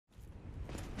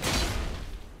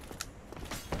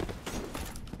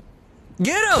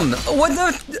Get him! What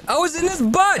the? I was in his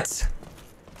butt!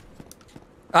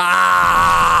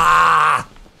 Ah!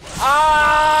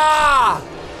 Ah!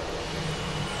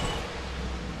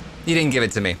 He didn't give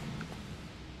it to me.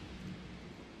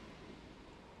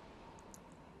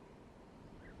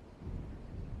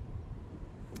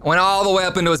 I went all the way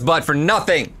up into his butt for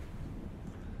nothing.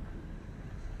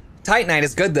 Titanite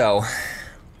is good though.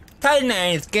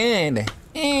 Titanite is good.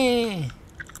 Eh.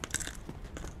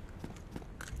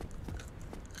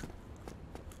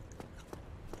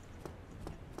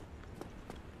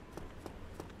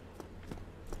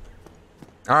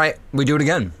 All right, we do it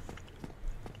again.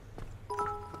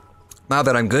 Now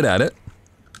that I'm good at it.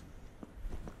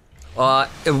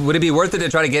 Would it be worth it to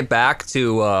try to get back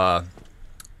to,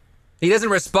 He doesn't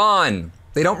respawn.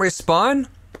 They don't respawn?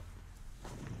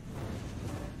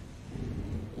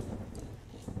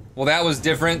 Well, that was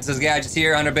different, says Gadgets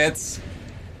here, 100 bits.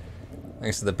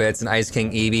 Thanks for the bits, and Ice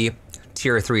King Eevee,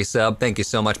 tier 3 sub. Thank you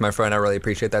so much, my friend, I really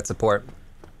appreciate that support.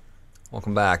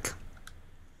 Welcome back.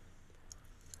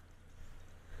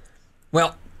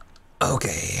 Well,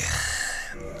 okay.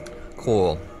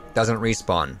 Cool, doesn't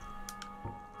respawn.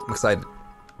 I'm excited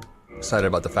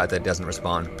about the fact that it doesn't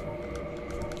respawn.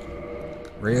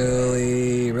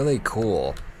 Really, really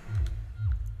cool.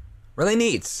 Really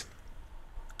neat.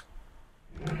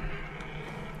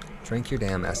 Drink your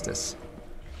damn Estus.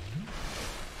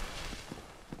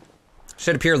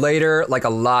 Should appear later, like a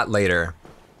lot later.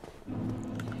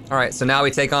 All right, so now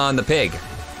we take on the pig.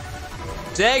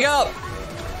 Jacob!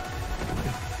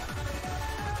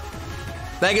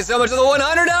 Thank you so much for the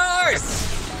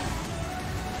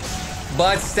 $100!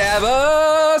 Butt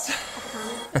stabbers!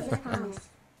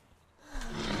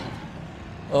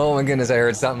 Oh my goodness, I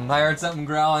heard something. I heard something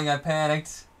growling, I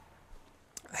panicked.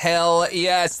 Hell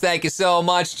yes, thank you so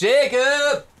much,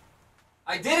 Jacob!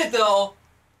 I did it though!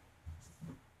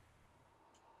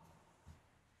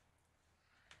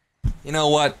 You know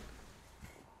what?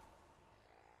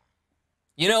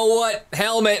 You know what?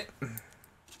 Helmet!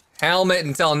 Helmet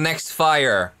until next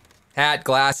fire. Hat,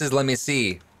 glasses, let me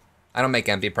see. I don't make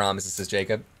empty promises, says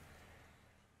Jacob.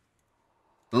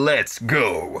 Let's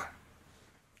go.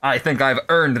 I think I've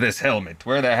earned this helmet.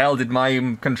 Where the hell did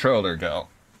my controller go?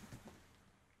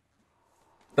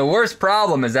 The worst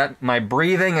problem is that my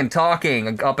breathing and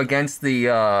talking up against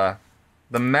the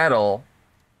metal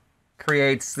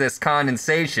creates this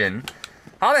condensation.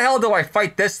 How the hell do I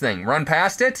fight this thing? Run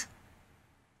past it?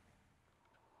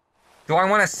 Do I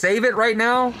want to save it right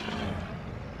now?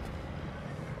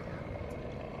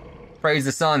 Praise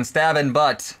the sun, stab and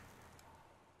butt.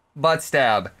 Butt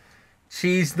stab.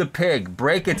 Cheese the pig,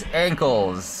 break its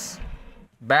ankles.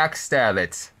 Backstab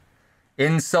it.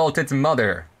 Insult its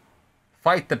mother.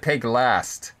 Fight the pig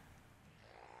last.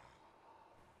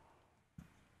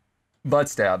 Butt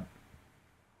stab.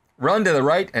 Run to the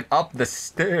right and up the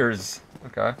stairs.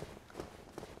 Okay.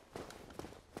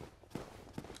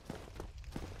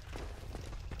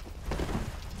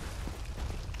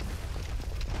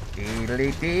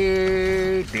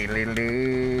 Doodly-dee,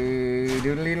 doodly-dee,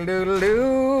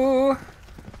 doodly-doodle-doo.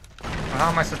 How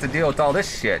am I supposed to deal with all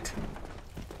this shit?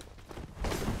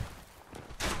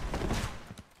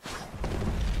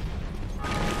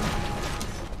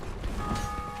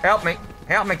 Help me,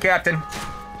 Captain.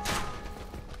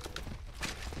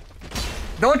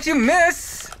 Don't you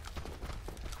miss?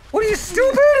 What are you,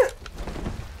 stupid?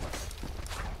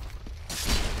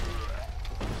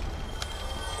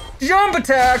 Jump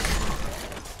attack!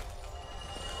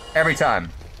 Every time.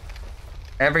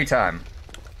 Every time.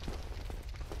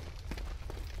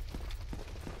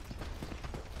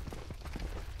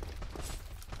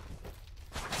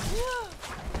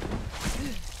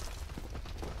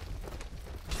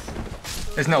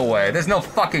 There's no way. There's no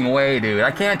fucking way, dude.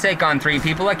 I can't take on 3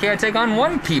 people. I can't take on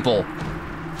 1 people.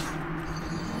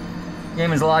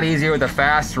 Game is a lot easier with a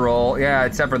fast roll. Yeah,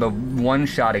 except for the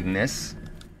one-shottingness.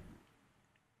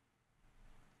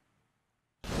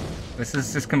 This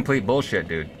is just complete bullshit,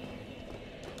 dude.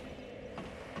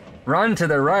 Run to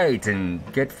the right and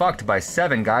get fucked by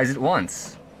 7 guys at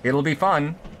once. It'll be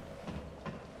fun.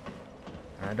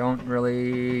 I don't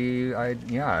really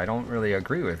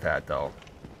agree with that, though.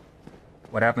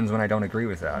 What happens when I don't agree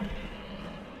with that?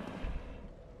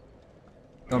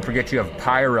 Don't forget you have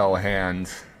pyro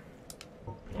hands.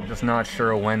 I'm just not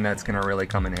sure when that's gonna really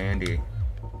come in handy.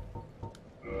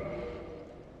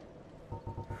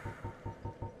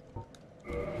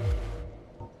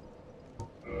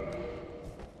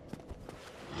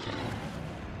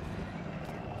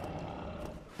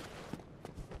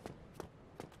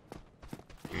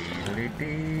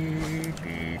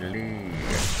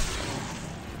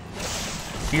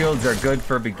 Shields are good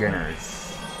for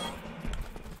beginners.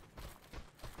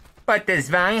 But this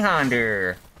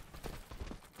Zweihander.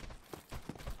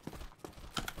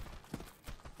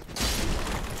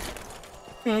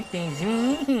 But this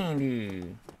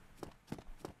Zweihander.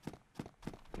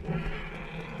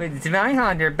 But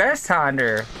Zweihander, best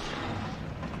Hander.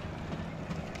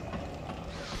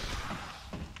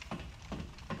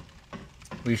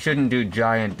 We shouldn't do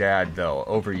Giant Dad, though.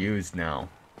 Overused now.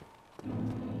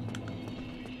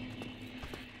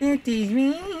 It is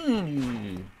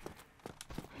me.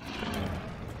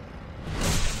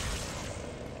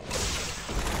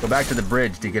 Go back to the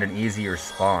bridge to get an easier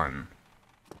spawn.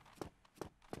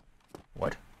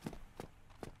 What?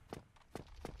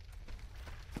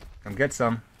 Come get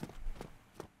some.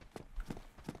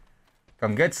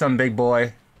 Come get some, big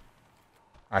boy.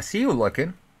 I see you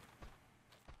looking.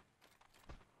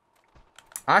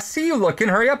 I see you looking.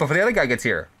 Hurry up before the other guy gets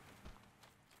here.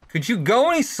 Could you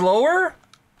go any slower?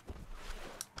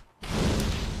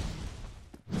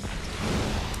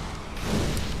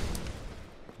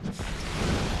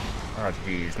 Oh,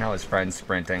 jeez. Now his friend's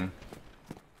sprinting.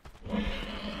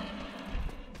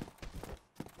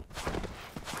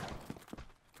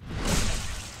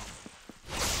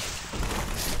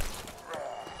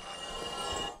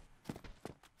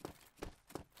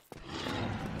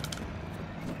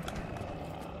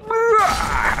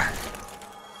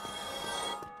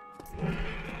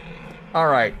 All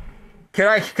right. Could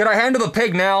I handle the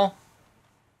pig now?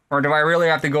 Or do I really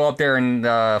have to go up there and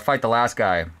fight the last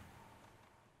guy?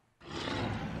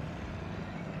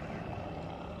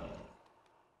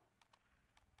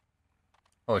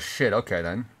 Oh shit, okay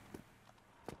then.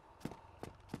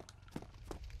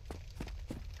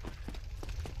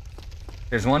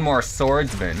 There's one more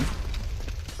swordsman.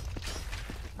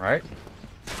 Right?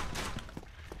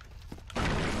 Do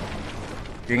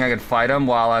you think I could fight him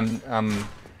while I'm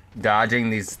dodging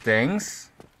these things?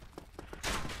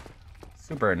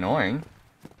 Super annoying.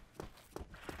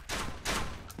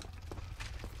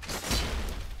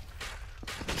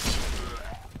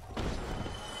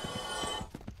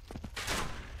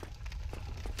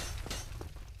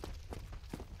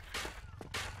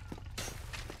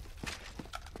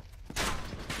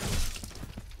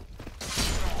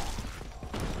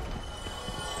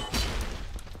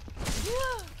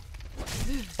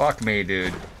 Fuck me,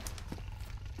 dude.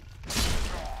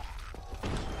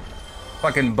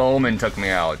 Fucking Bowman took me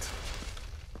out.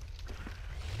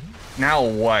 Now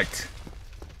what?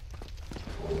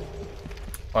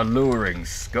 Alluring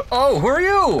skull. Oh, who are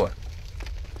you?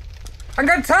 I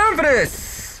got time for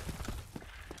this!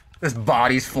 This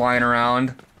body's flying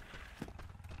around.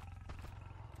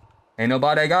 Ain't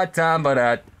nobody got time for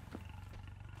that.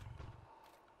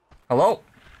 Hello?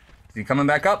 Is he coming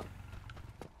back up?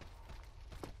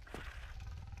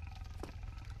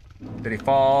 Did he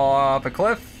fall off a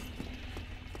cliff?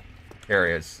 There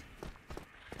he is.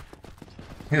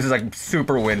 This is like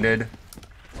super winded.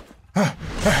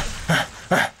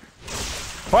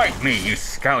 Fight me, you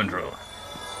scoundrel.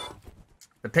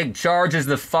 The pig charges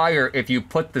the fire if you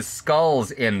put the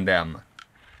skulls in them.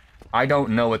 I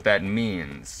don't know what that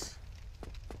means.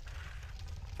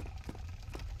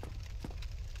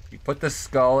 You put the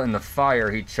skull in the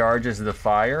fire, he charges the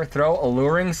fire. Throw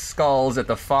alluring skulls at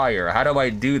the fire. How do I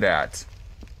do that?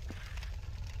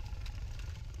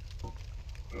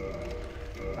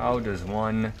 How does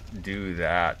one do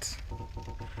that?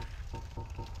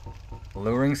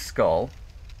 Alluring skull.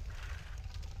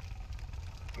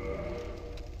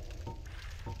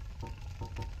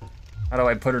 How do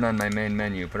I put it on my main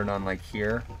menu? Put it on like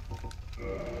here?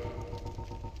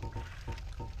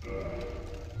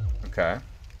 Okay.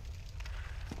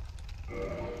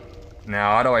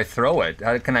 Now, how do I throw it?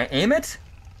 Can I aim it?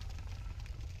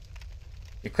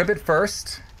 Equip it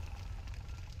first.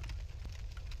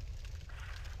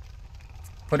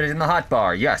 Put it in the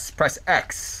hotbar. Yes, press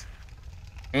X.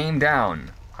 Aim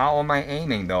down. How am I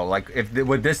aiming though? Like,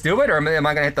 would this do it, or am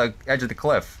I gonna hit the edge of the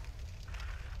cliff?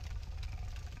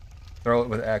 Throw it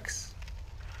with X.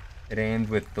 It aimed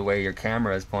with the way your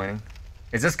camera is pointing.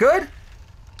 Is this good?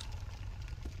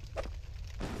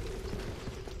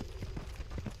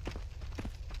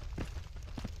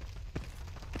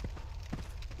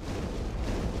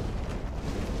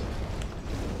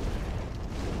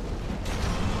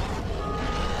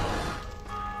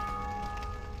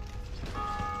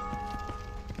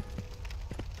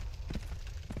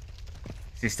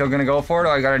 Is he still gonna go for it,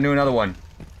 or I gotta do another one?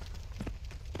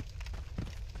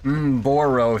 Boar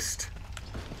roast.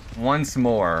 Once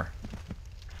more.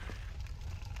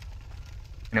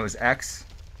 And it was X.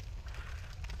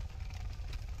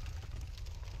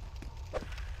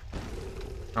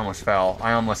 Almost fell.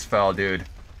 I almost fell, dude.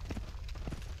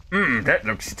 That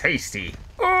looks tasty.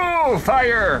 Oh,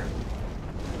 fire!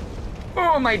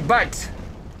 Oh, my butt!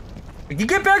 You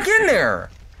get back in there!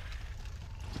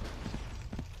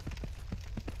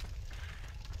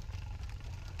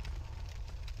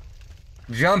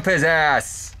 Jump his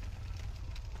ass.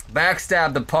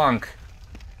 Backstab the punk.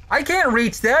 I can't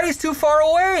reach that, he's too far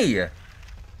away.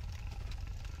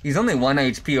 He's only 1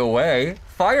 HP away.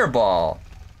 Fireball.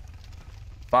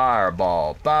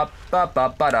 Fireball. Bop, bop,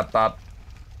 bop, ba da bop.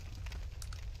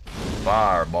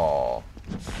 Fireball.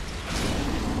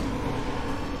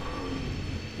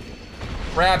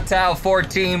 Raptow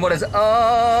 14, what is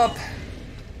up?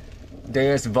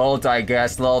 Deus Volt, I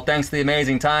guess, lol. Thanks for the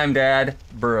amazing time, Dad.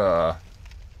 Bruh.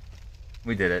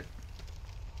 We did it.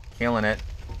 Killing it.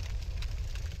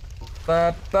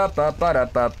 Ba ba ba ba da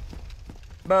ba.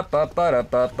 Ba ba ba da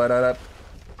ba ba da da.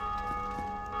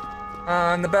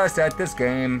 I'm the best at this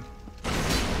game.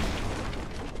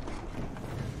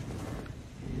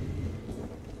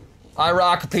 I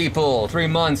rock people. 3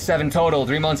 months, 7 total.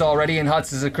 3 months already in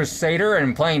Huts as a Crusader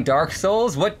and playing Dark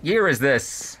Souls. What year is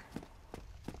this?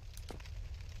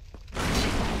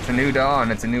 It's a new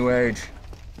dawn. It's a new age.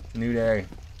 It's a new day.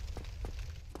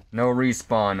 No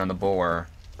respawn on the boar.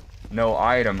 No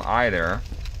item either.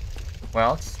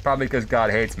 Well, it's probably because God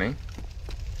hates me.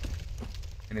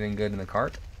 Anything good in the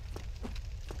cart?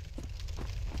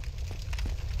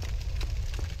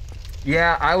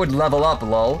 Yeah, I would level up,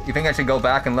 lol. You think I should go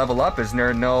back and level up? Is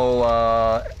there no,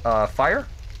 fire?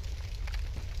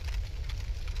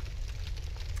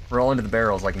 Roll into the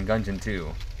barrels like in Gungeon 2.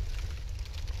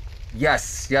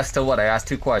 Yes. Yes to what? I asked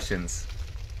 2 questions.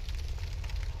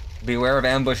 Beware of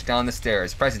ambush down the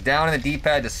stairs. Press down on the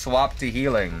D-pad to swap to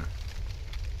healing.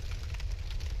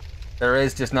 There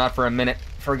is, just not for a minute.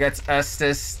 Forgets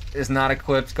Estus is not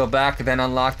equipped. Go back, then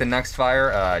unlock the next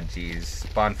fire.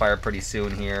 Jeez. Bonfire pretty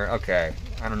soon here. Okay.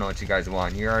 I don't know what you guys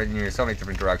want. You're in so many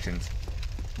different directions.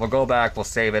 We'll go back. We'll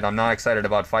save it. I'm not excited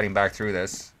about fighting back through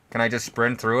this. Can I just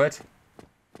sprint through it?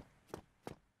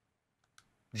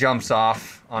 Jumps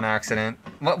off on accident.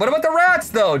 What about the rats,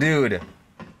 though, dude?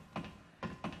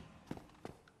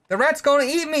 The rat's gonna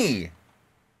eat me!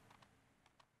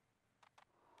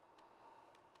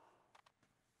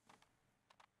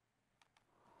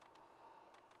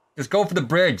 Just go for the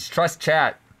bridge. Trust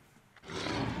chat.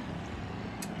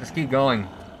 Just keep going.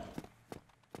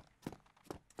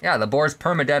 Yeah, the boar's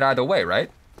permadead either way,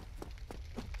 right?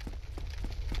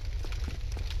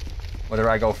 Whether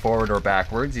I go forward or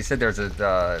backwards. You said there's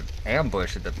a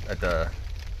ambush at the...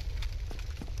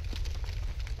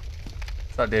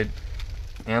 What's up, dude?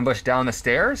 Ambush down the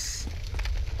stairs?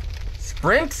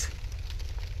 Sprint?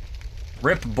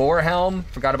 Rip boar helm.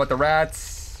 Forgot about the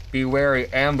rats. Be wary,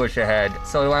 ambush ahead.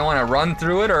 So do I want to run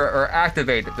through it or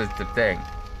activate the thing?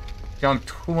 Jump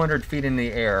 200 feet in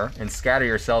the air and scatter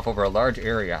yourself over a large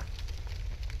area.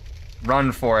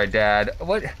 Run for it, Dad.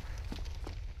 What?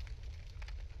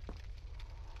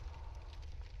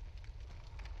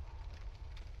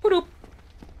 Boop.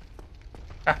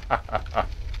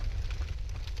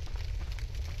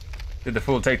 Did the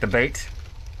fool take the bait?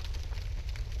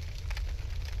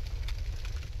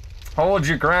 Hold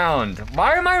your ground.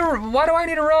 Why do I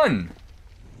need to run?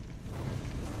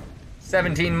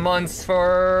 17 months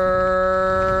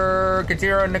for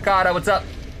Katira Nakata. What's up?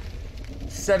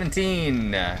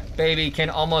 17. Baby can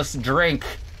almost drink.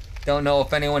 Don't know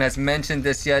if anyone has mentioned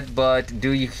this yet, but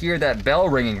do you hear that bell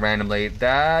ringing randomly?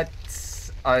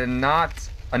 That's not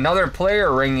another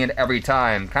player ringing it every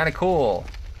time. Kind of cool.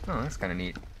 Oh, that's kind of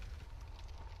neat.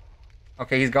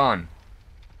 Okay, he's gone.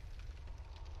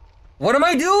 What am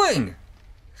I doing?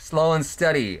 Slow and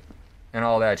steady and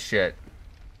all that shit.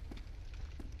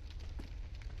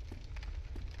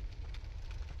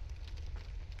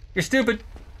 You're stupid.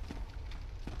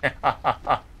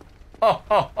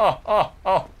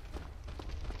 Oh.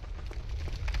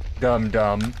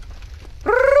 Dumb.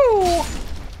 Ooh,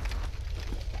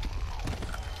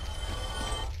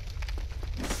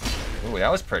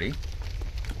 that was pretty.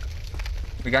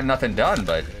 We got nothing done,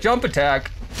 but jump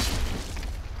attack.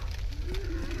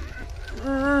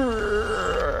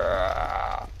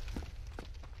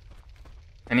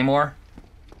 Any more?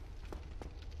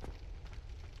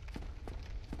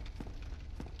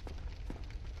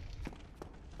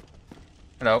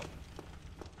 Hello.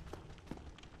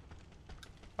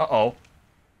 Uh-oh.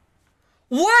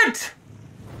 What?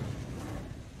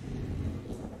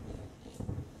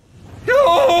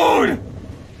 Dude!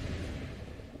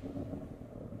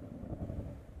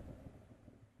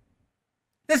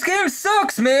 This game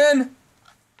sucks, man!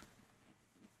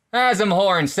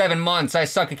 Asmhorn, 7 months. I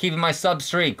suck at keeping my sub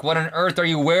streak. What on earth are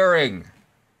you wearing?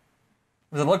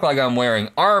 What does it look like I'm wearing?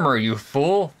 Armor, you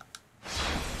fool.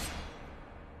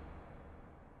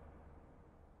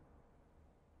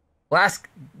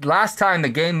 Last time the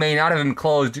game may not have been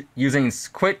closed using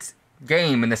quit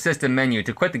game in the system menu.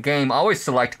 To quit the game, always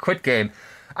select quit game.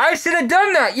 I should have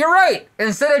done that, you're right,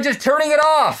 instead of just turning it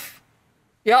off.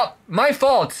 Yep, my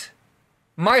fault.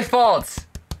 My fault.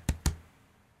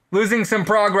 Losing some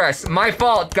progress. My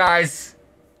fault, guys.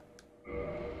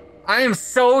 I am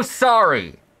so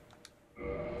sorry.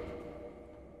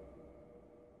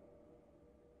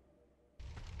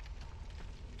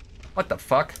 What the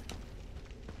fuck?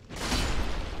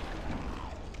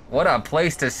 What a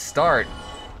place to start.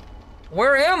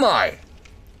 Where am I?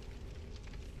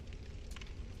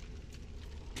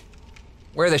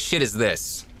 Where the shit is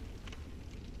this?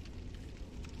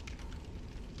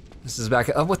 This is back.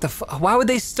 Oh, what the fuck? Why would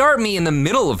they start me in the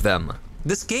middle of them?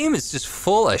 This game is just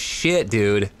full of shit,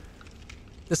 dude.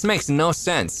 This makes no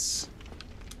sense.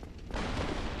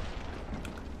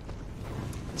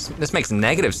 This makes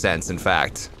negative sense, in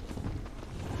fact.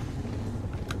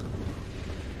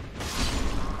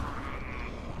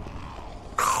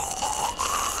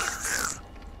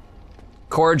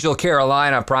 Cordial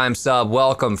Carolina Prime sub,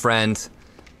 welcome friend.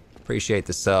 Appreciate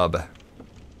the sub.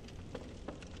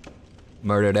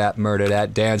 Murder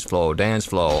that, dance flow, dance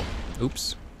flow.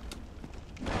 Oops.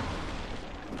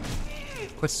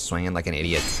 Quit swinging like an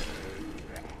idiot.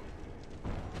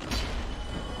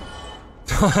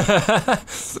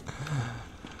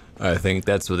 I think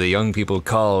that's what the young people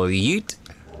call yeet.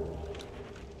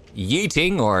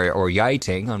 Yeeting or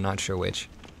yiting, I'm not sure which.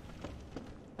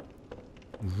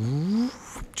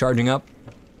 Charging up.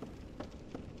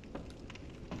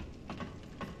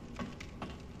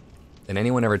 Did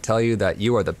anyone ever tell you that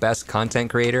you are the best content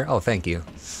creator? Oh, thank you,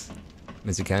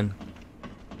 Mr. Ken.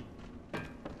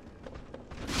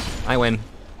 I win.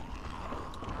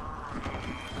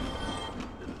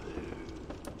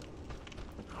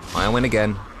 I win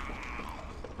again.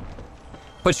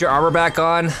 Put your armor back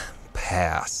on.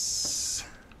 Pass.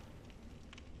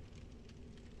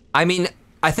 I mean,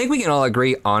 I think we can all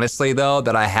agree, honestly though,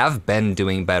 that I have been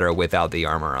doing better without the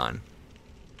armor on.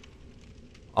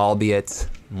 Albeit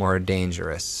more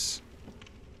dangerous.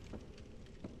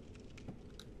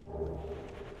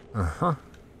 Uh-huh,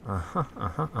 uh-huh,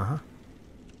 uh-huh, uh-huh.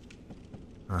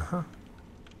 Uh-huh.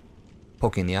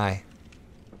 Poke in the eye.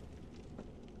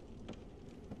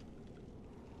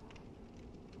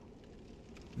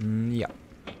 Yeah.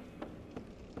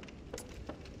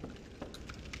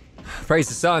 Praise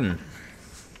the sun.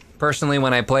 Personally,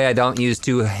 when I play, I don't use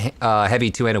too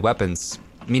heavy two-handed weapons.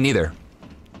 Me neither.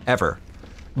 Ever.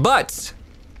 But,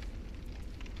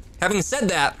 having said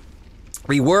that,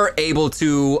 we were able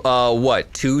to,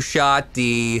 what, two-shot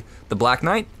the Black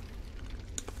Knight?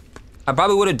 I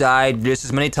probably would have died just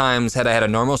as many times had I had a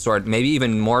normal sword, maybe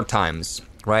even more times,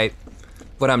 right?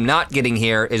 What I'm not getting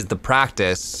here is the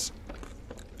practice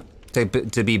to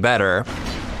be better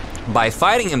by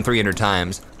fighting him 300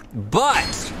 times,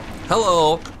 but,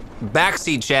 hello,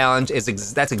 Backseat challenge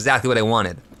that's exactly what I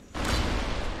wanted.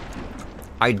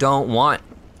 I don't want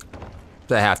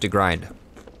to have to grind.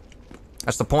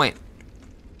 That's the point.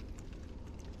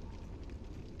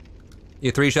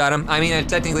 You three-shot him? I mean, I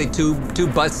technically two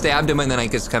butt stabbed him and then I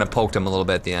just kind of poked him a little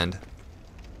bit at the end.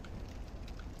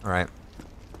 All right.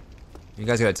 You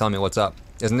guys gotta tell me what's up.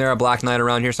 Isn't there a Black Knight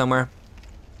around here somewhere?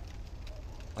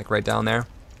 Like right down there?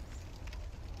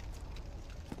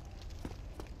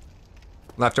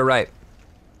 Left or right?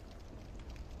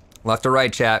 Left or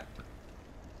right, chat?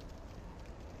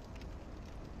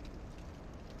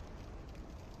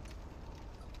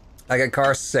 I got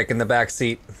car sick in the back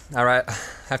seat. All right,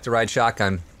 have to ride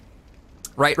shotgun.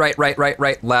 Right,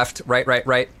 left,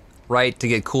 right to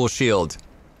get cool shield.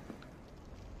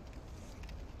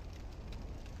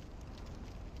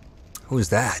 Who's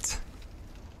that?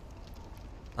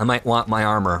 I might want my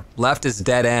armor. Left is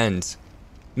dead end.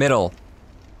 Middle.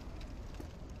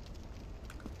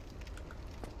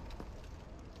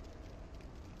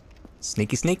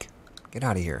 Sneaky sneak? Get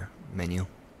out of here, menu.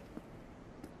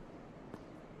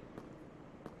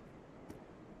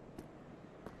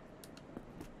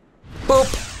 Boop!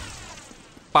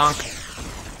 Bonk.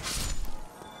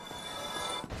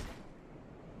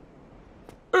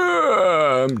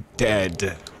 I'm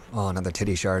dead. Oh, another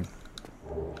titty shard.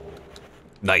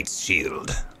 Knight's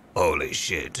shield. Holy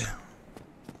shit.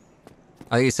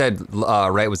 Oh, you said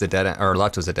right was a dead end, or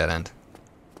left was a dead end.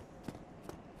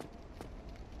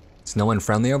 Is no one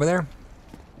friendly over there?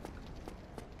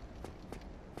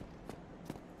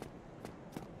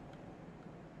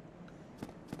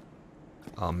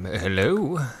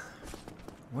 Hello?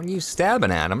 What are you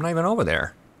stabbing at? I'm not even over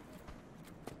there.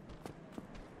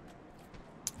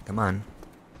 Come on.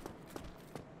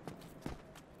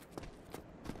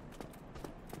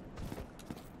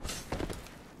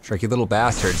 Tricky little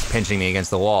bastards pinching me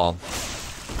against the wall.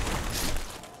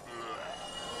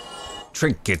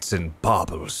 Trinkets and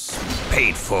baubles,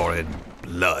 paid for in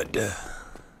blood.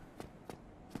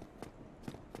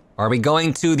 Are we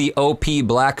going to the OP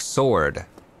Black Sword?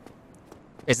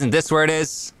 Isn't this where it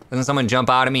is? Doesn't someone jump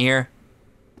out at me here?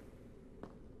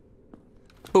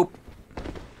 Boop.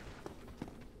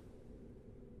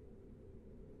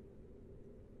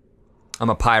 I'm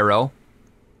a pyro.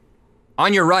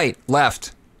 On your right,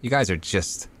 left. You guys are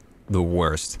just the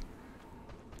worst.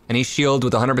 Any shield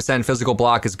with 100% physical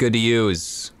block is good to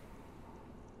use.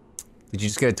 Did you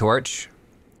just get a torch?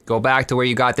 Go back to where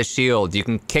you got the shield. You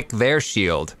can kick their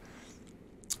shield.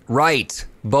 Right,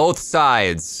 both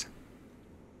sides.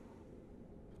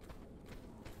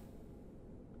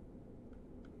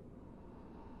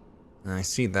 I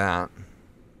see that.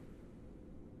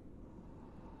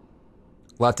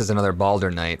 Left is another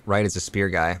Balder Knight. Right is a spear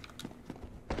guy.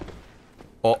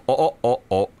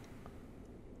 Oh.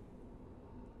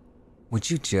 Would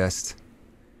you just...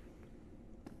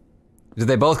 Did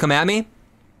they both come at me?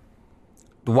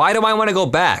 Why do I want to go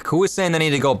back? Who was saying I need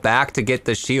to go back to get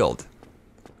the shield?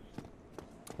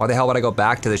 Why the hell would I go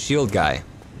back to the shield guy?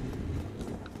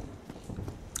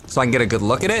 So I can get a good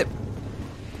look at it?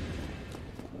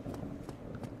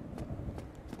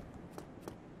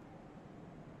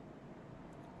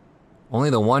 Only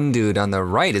the one dude on the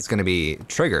right is gonna be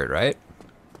triggered, right?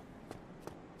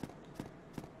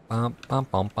 Bum, bum,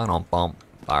 bum, bum, bum.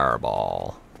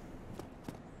 Fireball.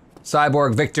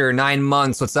 Cyborg Victor, 9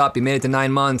 months. What's up? You made it to 9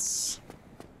 months.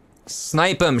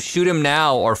 Snipe him, shoot him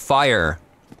now, or fire.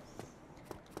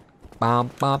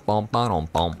 Bum, bum, bum, bum,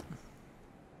 bum.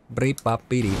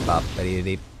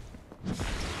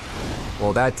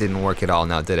 Well, that didn't work at all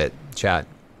now, did it, chat?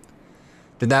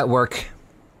 Did that work?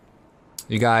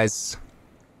 You guys.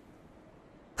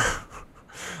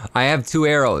 I have 2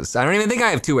 arrows. I don't even think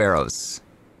I have 2 arrows.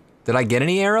 Did I get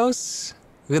any arrows?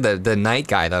 Look at the knight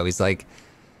guy though, he's like,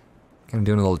 kind of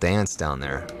doing a little dance down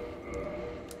there.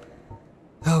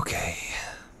 Okay.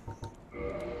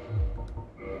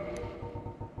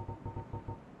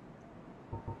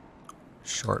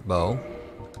 Short bow.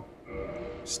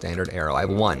 Standard arrow, I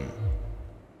have 1.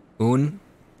 Un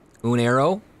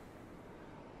arrow.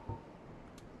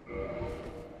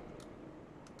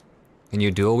 Can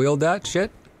you dual wield that shit?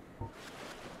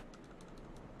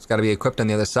 It's gotta be equipped on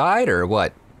the other side, or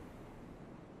what?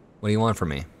 What do you want from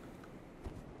me?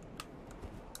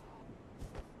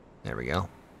 There we go.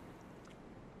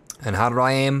 And how do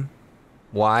I aim?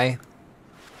 Why?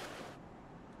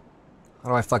 How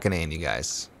do I fucking aim, you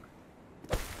guys?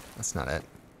 That's not it.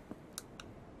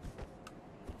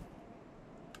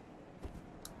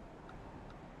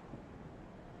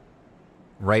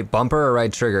 Right bumper or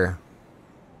right trigger?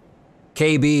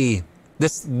 KB,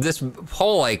 this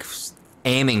whole like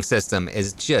aiming system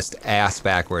is just ass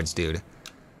backwards, dude.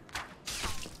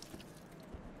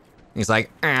 He's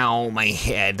like, ow, my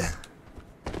head.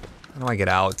 How do I get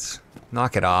out?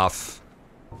 Knock it off.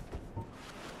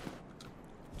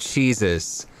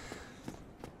 Jesus.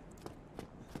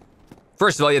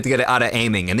 First of all, you have to get out of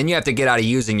aiming, and then you have to get out of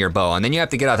using your bow, and then you have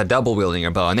to get out of double wielding your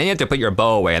bow, and then you have to put your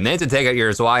bow away, and then you have to take out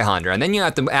your Zweihander, and then you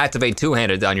have to activate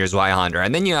two-handed on your Zweihander,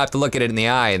 and then you have to look at it in the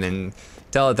eye and then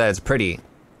tell it that it's pretty.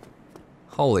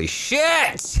 Holy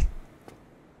shit!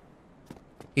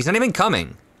 He's not even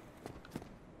coming.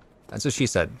 That's what she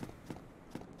said.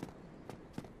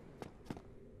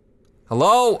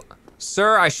 Hello?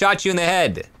 Sir, I shot you in the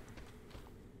head.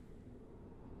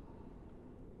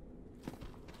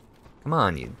 Come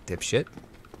on, you dipshit.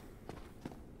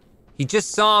 He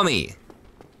just saw me.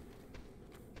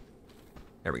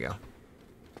 There we go.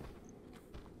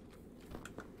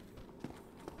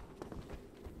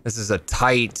 This is a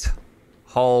tight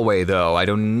hallway, though. I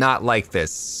do not like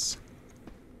this.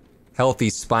 Healthy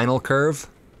spinal curve.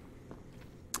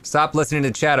 Stop listening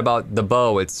to chat about the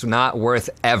bow. It's not worth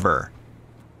ever.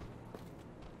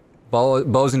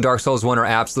 Bows in Dark Souls 1 are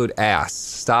absolute ass.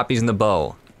 Stop using the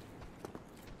bow.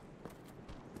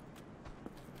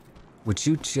 Would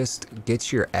you just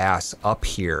get your ass up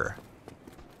here?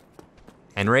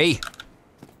 Henry?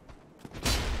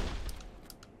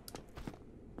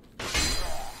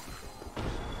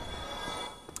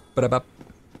 Ba-da-bop.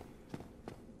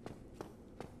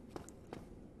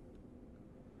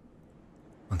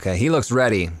 Okay, he looks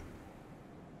ready.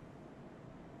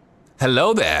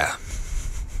 Hello there.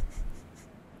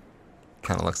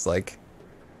 Kinda looks like.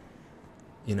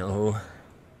 You know who?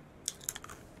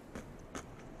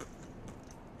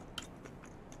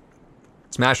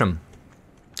 Smash him.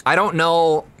 I don't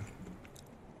know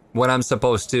what I'm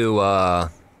supposed to,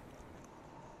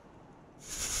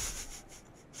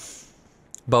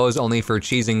 bows only for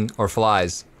cheesing or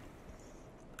flies.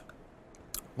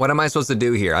 What am I supposed to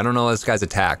do here? I don't know this guy's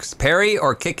attacks. Parry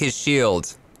or kick his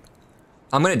shield?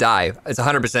 I'm gonna die. It's a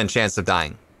 100% chance of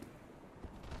dying.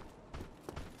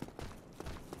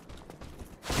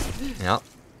 Yep.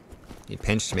 He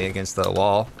pinched me against the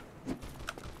wall.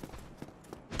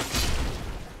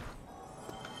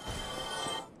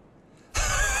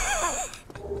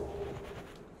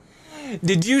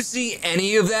 Did you see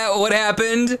any of that? What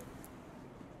happened?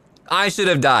 I should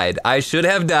have died. I should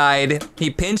have died. He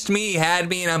pinched me, he had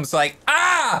me, and I'm just like,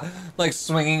 ah! Like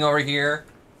swinging over here.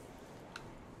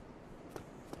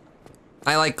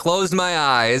 I like closed my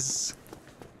eyes.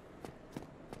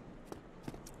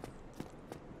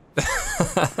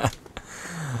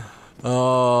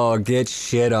 Oh, get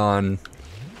shit on.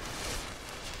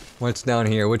 What's down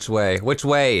here? Which way? Which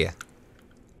way?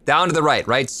 Down to the right,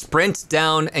 right? Sprint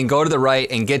down and go to the right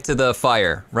and get to the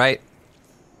fire, right?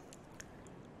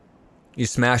 You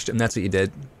smashed him, that's what you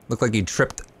did. Looked like you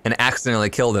tripped and accidentally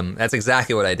killed him. That's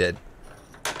exactly what I did.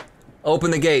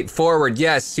 Open the gate, forward,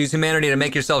 yes. Use humanity to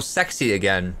make yourself sexy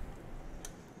again.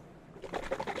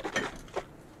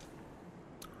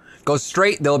 Go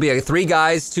straight, there'll be 3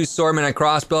 guys, 2 swordmen, and a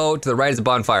crossbow. To the right is a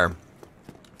bonfire.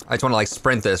 I just wanna like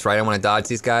sprint this, right? I wanna dodge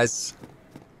these guys.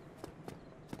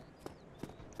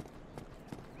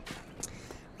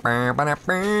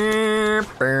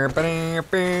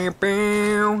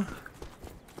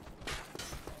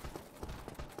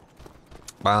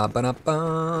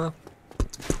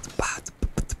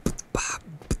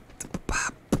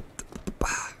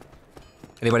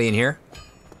 Anybody in here?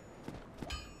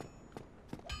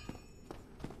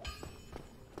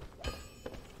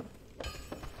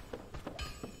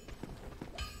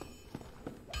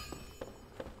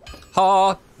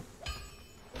 Ha!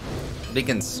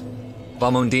 Beacons.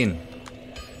 Balmondine.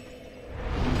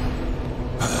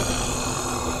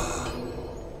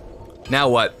 Now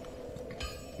what?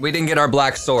 We didn't get our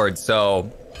black sword,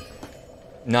 so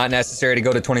not necessary to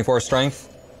go to 24 strength.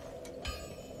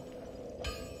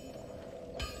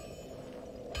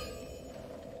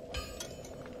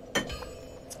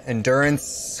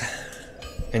 Endurance.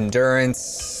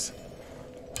 Endurance.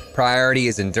 Priority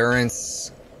is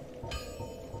endurance.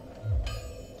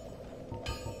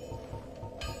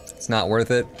 It's not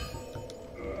worth it.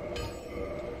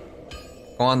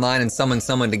 Go online and summon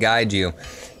someone to guide you.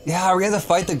 Yeah, we're gonna have to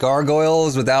fight the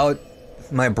gargoyles without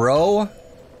my bro?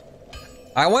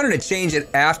 I wanted to change it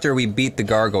after we beat the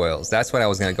gargoyles. That's when I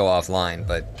was gonna go offline,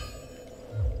 but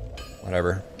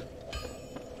whatever.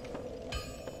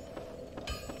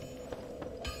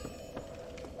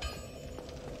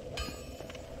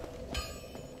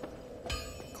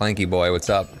 Clanky boy, what's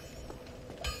up?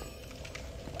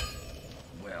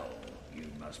 Well, you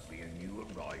must be a new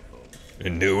arrival. A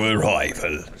new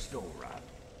arrival. A store rat.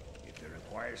 If they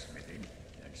require smithing,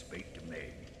 then speak to me.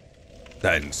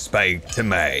 Then speak to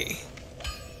me.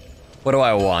 What do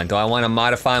I want? Do I want to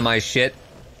modify my shit?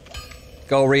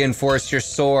 Go reinforce your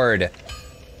sword.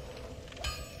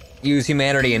 Use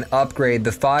humanity and upgrade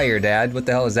the fire, Dad. What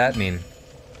the hell does that mean?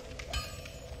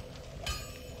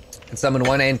 And summon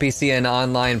 1 NPC and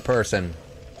online person.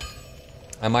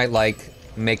 I might like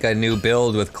make a new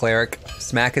build with cleric.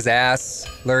 Smack his ass.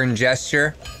 Learn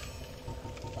gesture.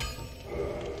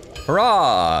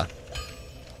 Hurrah!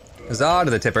 Huzzah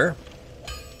to the tipper.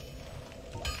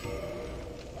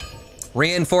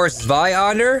 Reinforce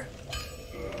Zweihander.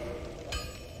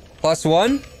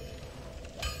 +1.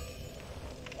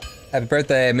 Happy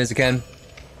birthday, Mizuken.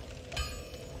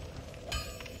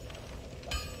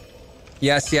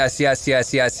 Yes, yes, yes,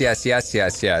 yes, yes, yes, yes,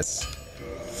 yes, yes.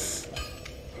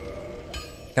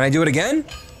 Can I do it again?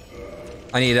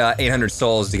 I need 800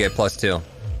 souls to get +2.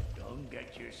 Don't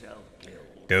get yourself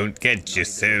killed. Don't get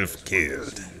yourself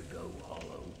killed. You go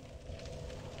hollow.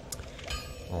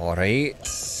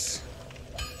 Alright.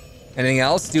 Anything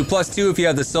else? Do +2 if you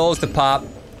have the souls to pop.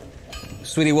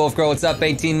 Sweetie Wolf Girl, what's up?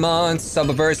 18 months.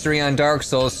 Subiversary on Dark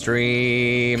Souls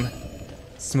stream.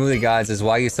 Smoothie God says,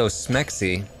 why are you so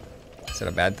smexy? Is that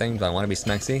a bad thing? Do I want to be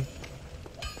smexy?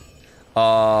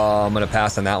 Oh, I'm gonna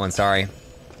pass on that one, sorry.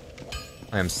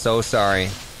 I am so sorry.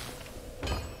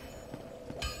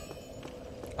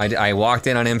 I walked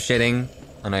in on him shitting,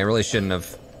 and I really shouldn't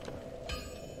have.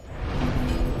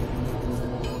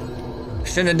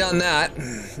 Shouldn't have done that.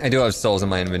 I do have souls in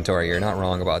my inventory, you're not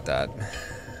wrong about that.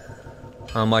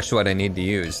 How much would I need to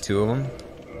use? 2 of them?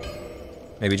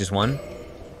 Maybe just 1?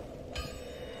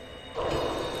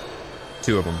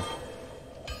 2 of them.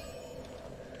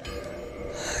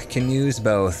 I can use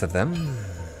both of them.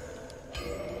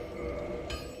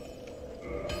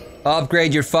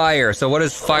 Upgrade your fire. So what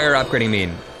does fire upgrading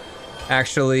mean?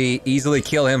 Actually, easily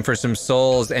kill him for some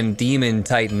souls and demon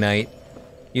titanite.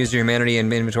 Use your humanity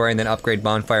and inventory and then upgrade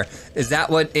bonfire. Is that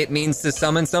what it means to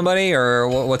summon somebody, or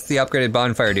what's the upgraded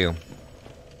bonfire do?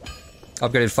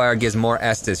 Upgraded fire gives more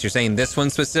Estus. You're saying this one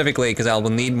specifically because I will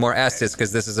need more Estus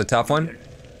because this is a tough one?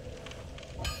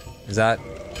 Is that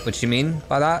what you mean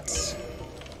by that?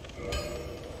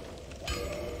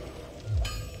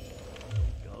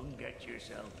 Don't get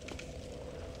yourself.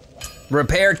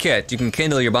 Repair kit. You can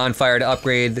kindle your bonfire to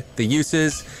upgrade the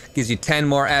uses. Gives you 10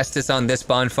 more Estus on this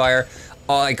bonfire.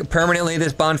 Like, permanently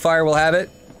this bonfire will have it.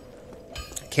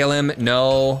 Kill him,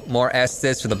 no. More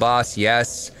Estus for the boss,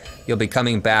 yes. You'll be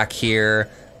coming back here.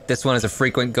 This one is a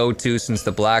frequent go-to since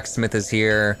the blacksmith is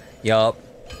here. Yup.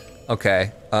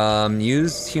 Okay.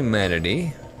 Use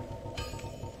humanity.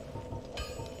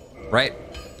 Right.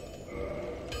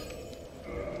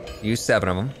 Use 7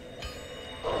 of them.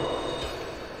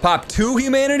 Pop 2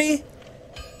 humanity?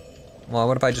 Well,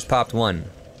 what if I just popped 1?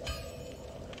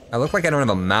 I look like I don't have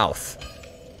a mouth.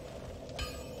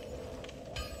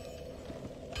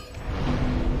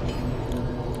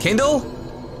 Kindle?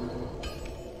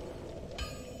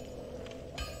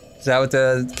 Is that what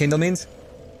the Kindle means?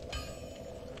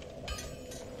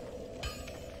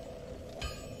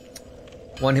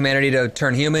 One humanity to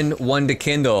turn human, 1 to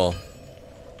kindle.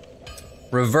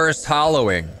 Reverse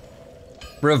hollowing.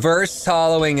 Reverse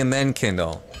hollowing and then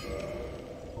kindle.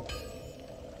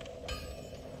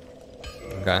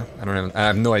 Okay, I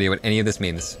have no idea what any of this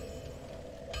means.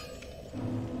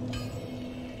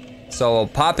 So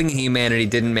popping humanity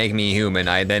didn't make me human.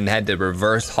 I then had to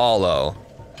reverse hollow.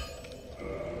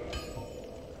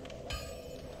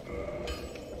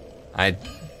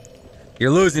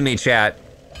 You're losing me, chat.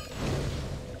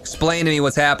 Explain to me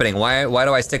what's happening. Why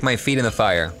do I stick my feet in the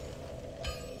fire?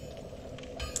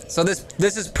 So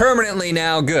this is permanently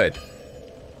now good.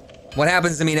 What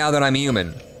happens to me now that I'm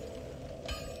human?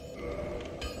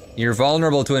 You're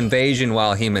vulnerable to invasion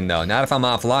while human though. Not if I'm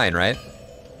offline, right?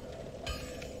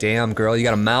 Damn, girl, you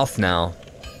got a mouth now.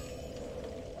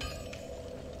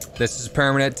 This is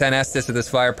permanent. 10 Estus to this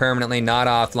fire permanently, not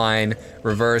offline.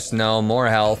 Reverse, no. More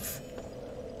health.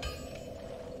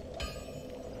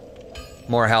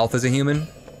 More health as a human.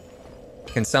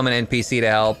 Can summon NPC to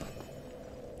help.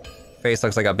 Face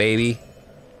looks like a baby.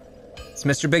 It's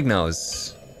Mr. Big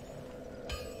Nose.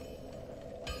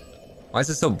 Why is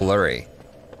it so blurry?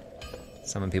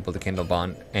 Summon people to kindle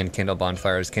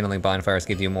bonfires. Kindling bonfires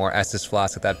give you more Estus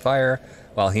flask at that fire.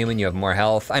 While human, you have more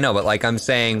health. I know, but like I'm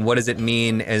saying, what does it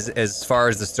mean as far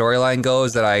as the storyline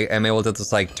goes that I am able to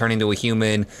just like turn into a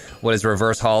human? What is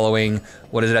reverse hollowing?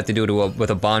 What does it have to do with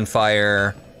a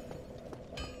bonfire?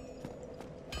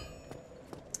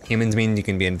 Humans mean you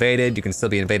can be invaded. You can still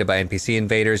be invaded by NPC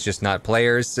invaders, just not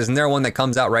players. Isn't there one that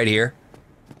comes out right here?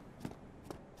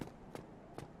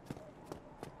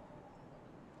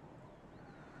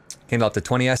 Kindle up to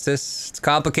 20 Estus. It's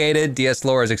complicated. DS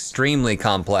lore is extremely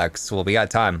complex. Well, we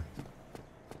got time.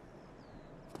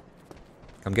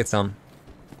 Come get some.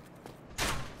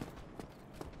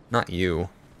 Not you.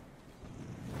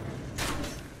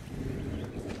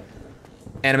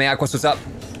 Anime Aquas, what's up?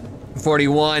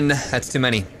 41. That's too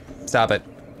many. Stop it.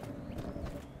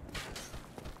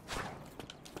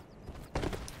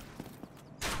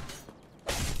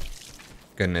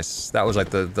 Goodness, that was like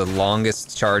the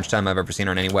longest charge time I've ever seen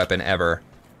on any weapon ever.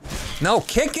 No,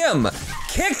 kick him!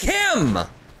 Kick him!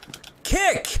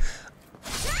 Kick!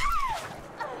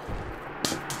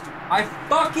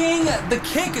 The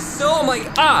kick is so, I'm like,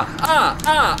 ah!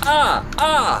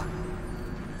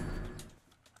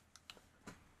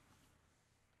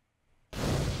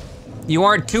 You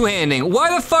aren't two-handing.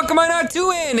 Why the fuck am I not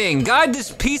two-handing? God,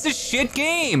 this piece of shit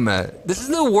game. This is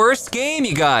the worst game,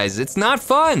 you guys. It's not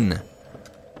fun.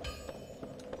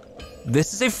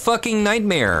 This is a fucking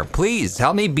nightmare. Please,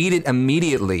 help me beat it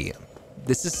immediately.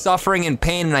 This is suffering and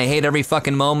pain and I hate every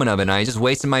fucking moment of it. And I just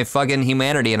wasted my fucking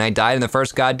humanity and I died in the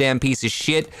first goddamn piece of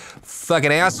shit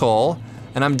fucking asshole.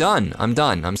 And I'm done.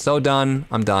 I'm so done.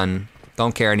 I'm done.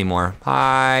 Don't care anymore.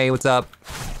 Hi, what's up?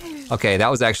 Okay,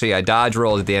 that was actually a dodge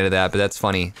roll at the end of that, but that's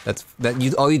funny.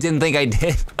 Oh, you didn't think I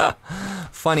did?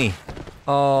 Funny.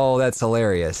 Oh, that's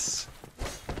hilarious.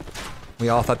 We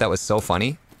all thought that was so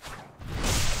funny.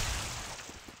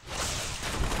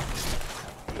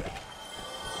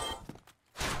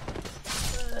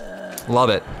 Love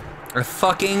it. I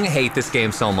fucking hate this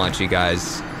game so much, you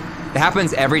guys. It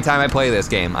happens every time I play this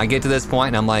game. I get to this point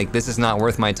and I'm like, this is not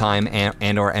worth my time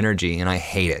and or energy, and I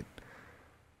hate it.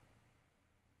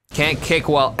 Can't kick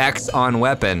while X on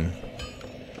weapon.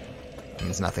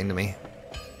 Means nothing to me.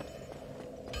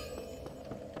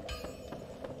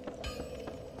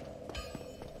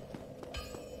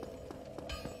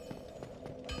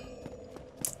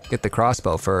 Get the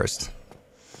crossbow first.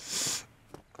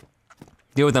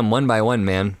 Deal with them one by one,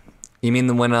 man. You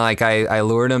mean when like I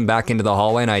lured him back into the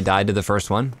hallway and I died to the first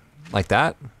one? Like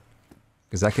that?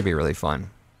 Because that could be really fun.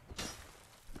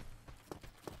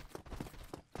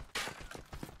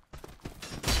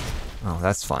 Oh,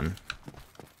 that's fun.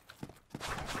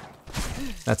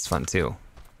 That's fun too.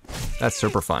 That's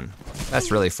super fun.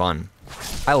 That's really fun.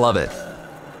 I love it.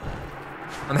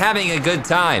 I'm having a good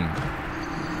time.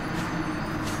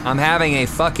 I'm having a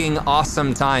fucking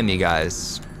awesome time, you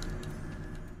guys.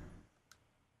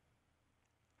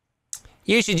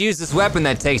 You should use this weapon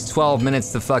that takes 12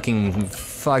 minutes to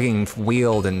fucking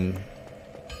wield and...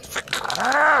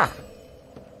 Ah!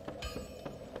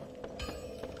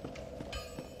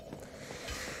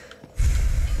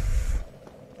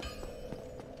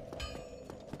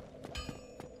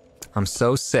 I'm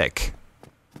so sick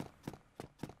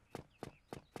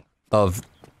of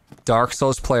Dark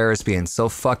Souls players being so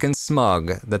fucking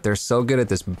smug that they're so good at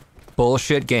this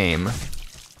bullshit game.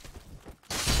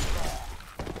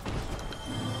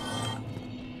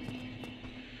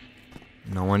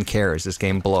 No one cares, this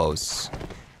game blows.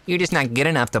 You're just not good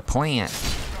enough to play it.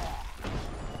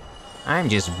 I'm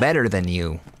just better than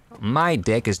you. My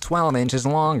dick is 12 inches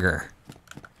longer.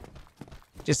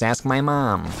 Just ask my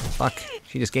mom. Fuck,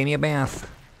 she just gave me a bath.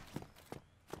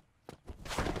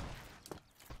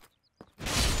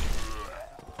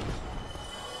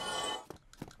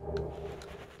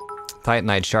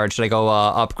 Titanite shard, should I go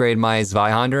upgrade my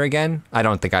Zweihander again? I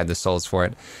don't think I have the souls for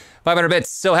it. 500 bits,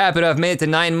 so happy to have made it to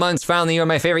 9 months. Finally, you're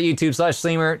my favorite YouTube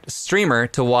 / streamer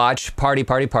to watch. Party,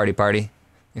 party, party, party.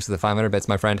 Thanks for the 500 bits,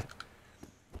 my friend.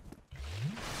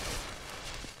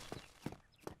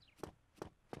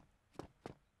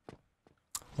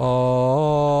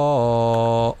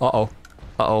 Oh, uh-oh,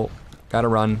 uh-oh. Gotta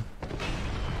run.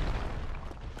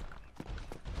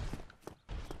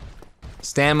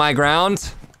 Stand my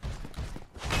ground.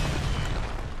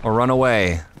 Or run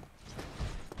away.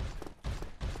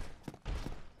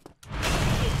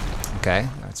 Okay,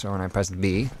 that's when I pressed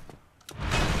B.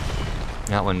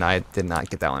 That one, I did not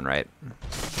get that one right.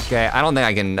 Okay, I don't think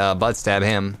I can butt stab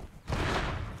him.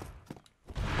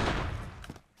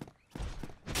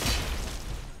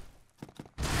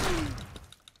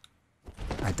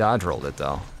 I dodge rolled it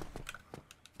though.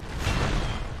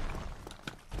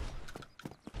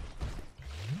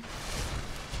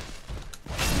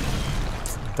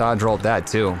 Dodge rolled that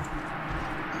too.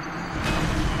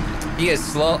 He is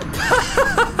slow.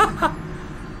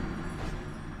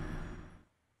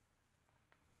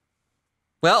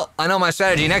 Well, I know my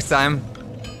strategy next time.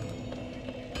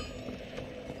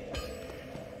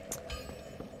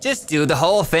 Just do the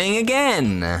whole thing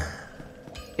again.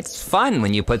 It's fun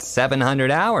when you put 700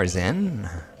 hours in.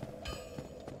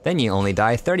 Then you only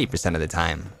die 30% of the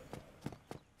time.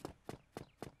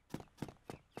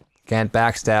 Can't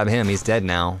backstab him, he's dead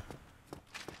now.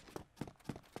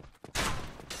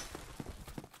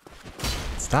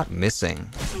 Stop missing.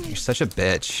 You're such a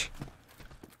bitch.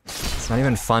 It's not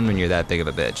even fun when you're that big of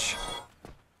a bitch.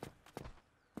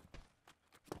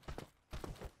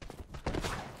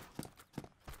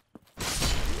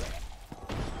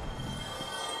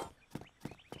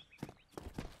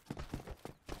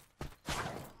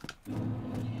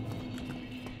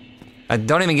 I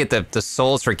don't even get the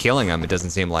souls for killing him, it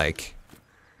doesn't seem like.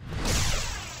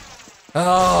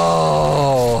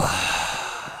 Oh.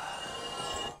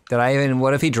 Did I even,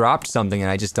 what if he dropped something and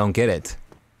I just don't get it?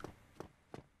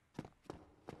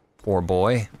 Poor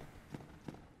boy.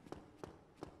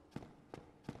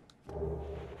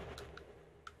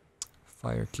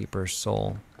 Firekeeper's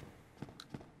soul.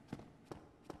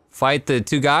 Fight the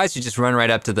two guys, you just run right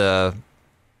up to the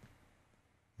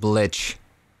Blitch.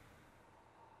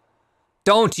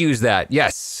 Don't use that,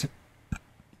 yes.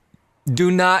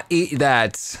 Do not eat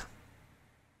that.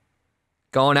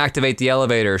 Go and activate the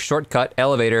elevator. Shortcut,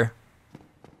 elevator.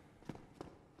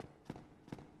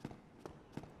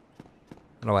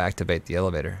 How do I activate the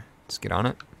elevator? Just get on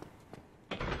it.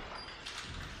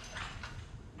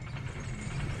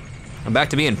 I'm back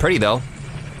to being pretty though.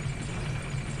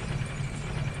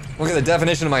 Look at the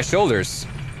definition of my shoulders.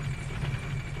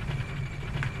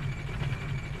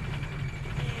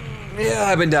 Yeah,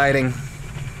 I've been dieting.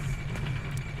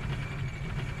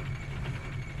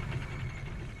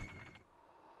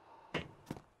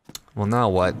 Well, now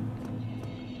what?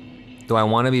 Do I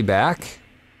want to be back?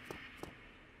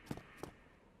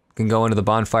 Can go into the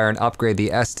bonfire and upgrade the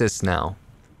Estus now.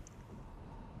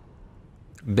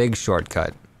 Big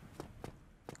shortcut.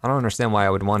 I don't understand why I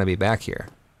would want to be back here.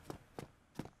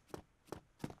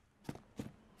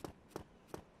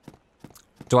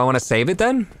 Do I want to save it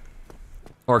then?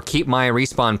 Or keep my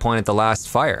respawn point at the last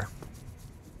fire?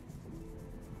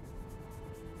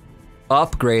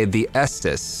 Upgrade the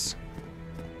Estus.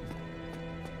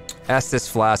 Estus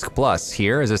Flask Plus.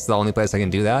 Here? Is this the only place I can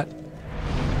do that?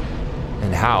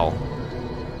 And how?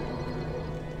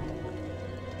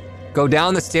 Go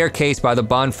down the staircase by the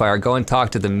bonfire. Go and talk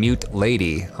to the mute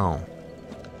lady. Oh.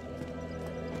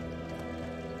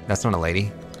 That's not a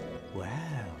lady. Well,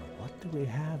 what do we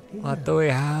have here? What do we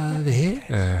have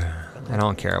here? I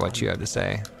don't care what you have to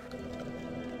say.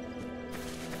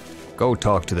 Go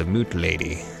talk to the mute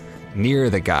lady. Near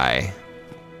the guy.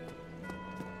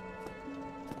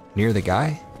 Near the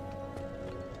guy?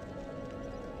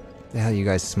 The hell are you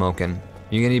guys smoking?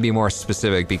 You're gonna need to be more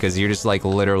specific because you're just like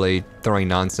literally throwing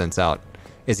nonsense out.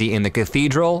 Is he in the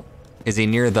cathedral? Is he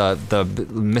near the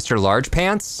Mr. Large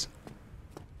Pants?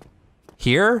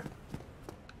 Here?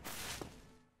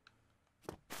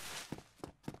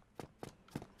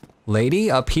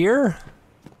 Lady up here?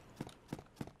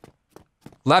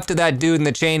 Left of that dude in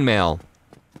the chainmail.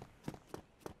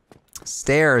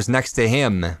 Stairs next to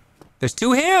him. There's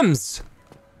two hymns!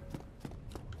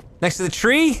 Next to the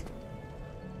tree?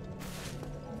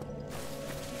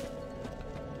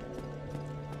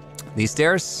 These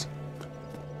stairs?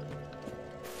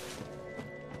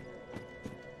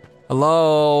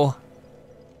 Hello?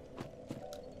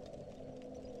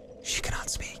 She cannot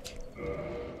speak.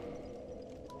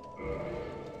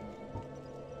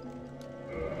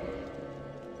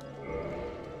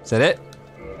 Is that it?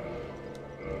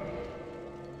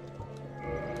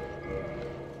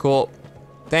 Cool.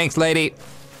 Thanks, lady.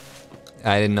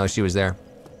 I didn't know she was there.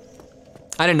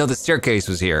 I didn't know the staircase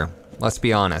was here. Let's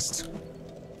be honest.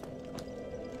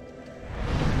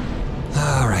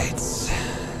 All right.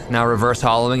 Now reverse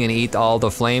hollowing and eat all the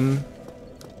flame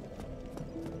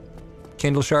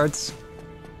Kindle shards.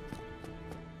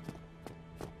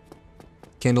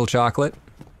 Kindle chocolate.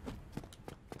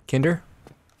 Kinder.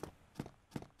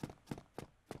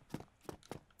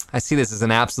 I see this as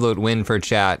an absolute win for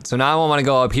chat. So now I want to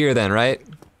go up here then, right?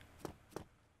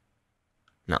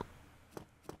 No.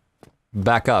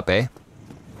 Back up, eh?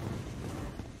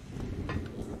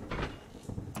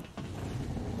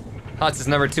 Huts is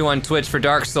number 2 on Twitch for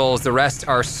Dark Souls. The rest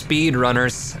are speed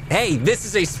runners. Hey, this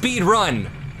is a speed run.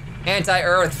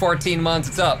 Anti-Earth, 14 months,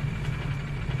 it's up.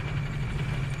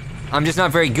 I'm just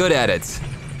not very good at it.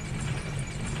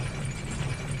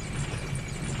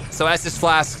 So Estus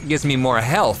Flask gives me more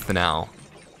health now.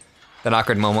 That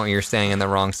awkward moment when you're standing on the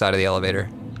wrong side of the elevator.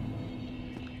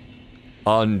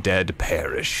 Undead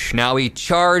perish. Now we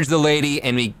charge the lady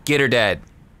and we get her dead.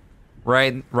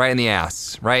 Right in the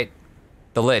ass, right?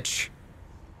 The lich.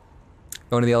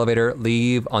 Go into the elevator,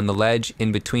 leave on the ledge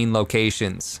in between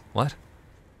locations. What?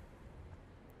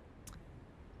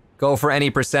 Go for any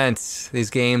percent. These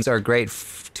games are great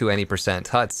to any percent.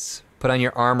 Huts, put on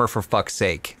your armor for fuck's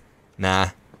sake. Nah.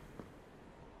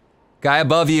 Guy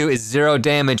above you is 0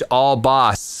 damage, all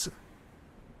boss.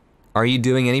 Are you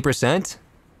doing any percent?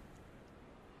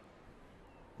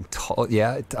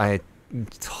 Yeah, I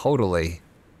totally.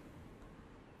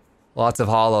 Lots of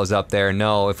hollows up there.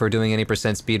 No, if we're doing any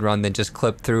percent speed run, then just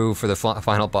clip through for the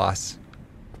final boss.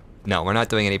 No, we're not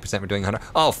doing any percent, we're doing 100.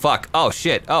 Oh, fuck. Oh,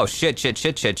 shit. Oh, shit.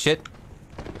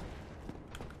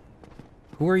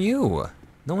 Who are you?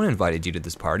 No one invited you to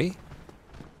this party.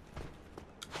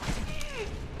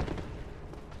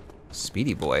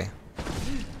 Speedy boy.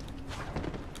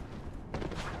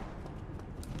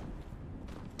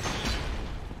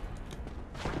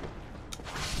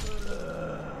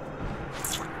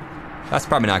 That's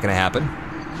probably not gonna happen.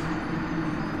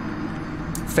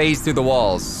 Phase through the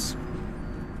walls.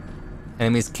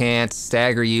 Enemies can't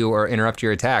stagger you or interrupt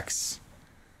your attacks.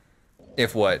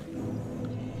 If what?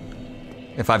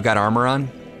 If I've got armor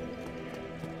on?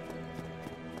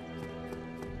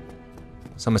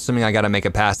 So I'm assuming I gotta make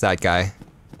it past that guy.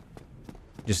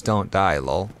 Just don't die,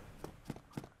 lol.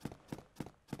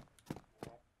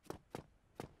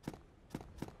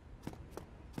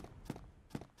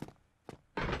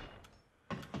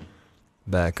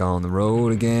 Back on the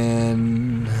road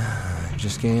again.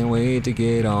 Just can't wait to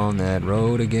get on that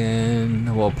road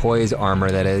again. Well, poise armor,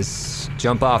 that is.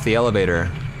 Jump off the elevator.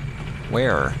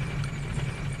 Where?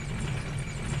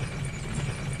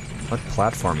 What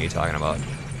platform are you talking about?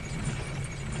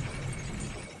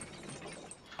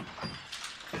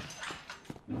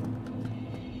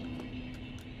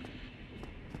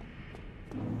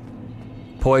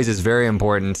 Poise is very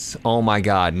important. Oh my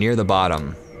god, near the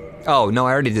bottom. Oh, no,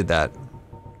 I already did that.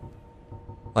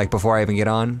 Like before I even get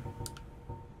on.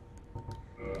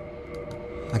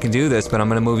 I can do this, but I'm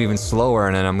gonna move even slower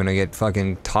and then I'm gonna get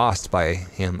fucking tossed by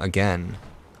him again.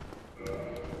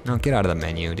 No, get out of the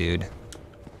menu, dude.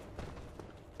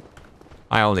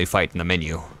 I only fight in the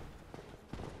menu.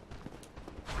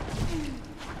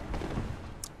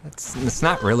 It's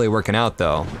not really working out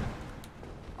though.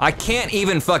 I can't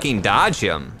even fucking dodge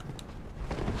him.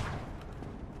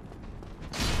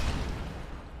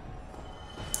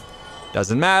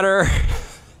 Doesn't matter.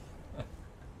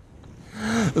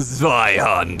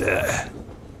 Zweihander.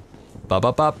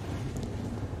 Bup.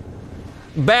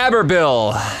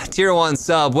 Babberbill, tier 1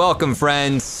 sub. Welcome,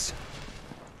 friends.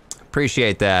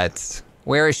 Appreciate that.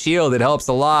 Wear a shield, it helps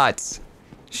a lot.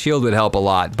 Shield would help a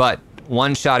lot, but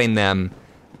one-shotting them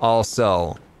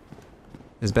also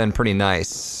has been pretty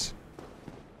nice.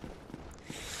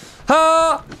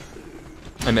 Ah!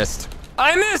 I missed.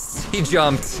 I missed! He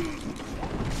jumped.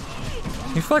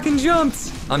 He fucking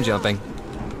jumped. I'm jumping.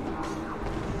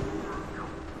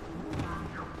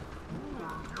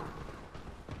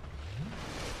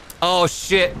 Oh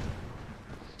shit.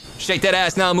 Shake that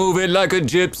ass now, move it like a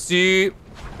gypsy.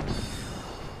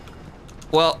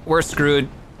 Well, we're screwed.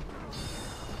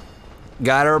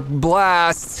 Got her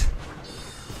blast.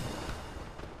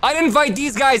 I didn't fight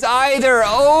these guys either.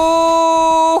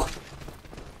 Oh!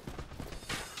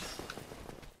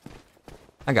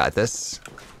 I got this.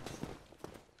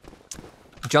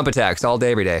 Jump attacks all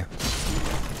day, every day.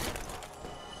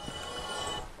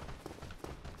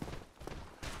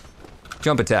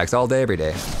 Jump attacks all day, every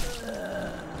day.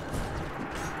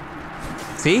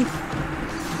 See?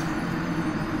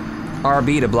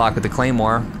 RB to block with the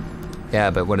Claymore.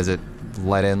 Yeah, but what is it?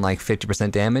 Let in like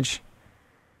 50% damage?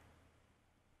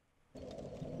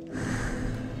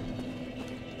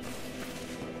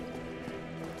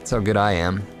 That's how good I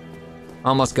am.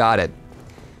 Almost got it.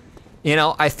 You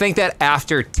know, I think that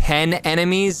after 10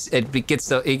 enemies, it gets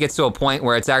to a point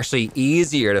where it's actually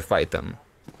easier to fight them.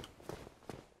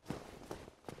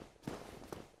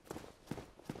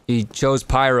 You chose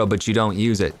Pyro, but you don't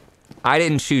use it. I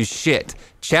didn't choose shit.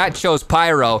 Chat chose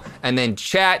Pyro, and then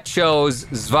chat chose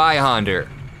Zweihander.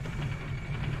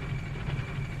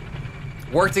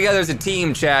 Work together as a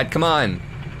team, chat, come on.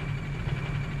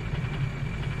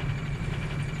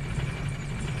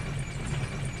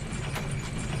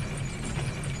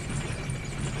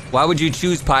 Why would you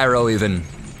choose Pyro even?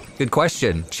 Good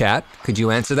question, chat. Could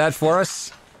you answer that for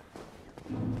us?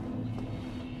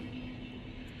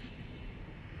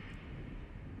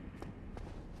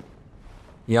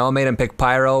 Y'all made him pick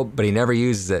Pyro, but he never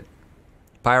uses it.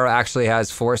 Pyro actually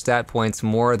has 4 stat points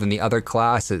more than the other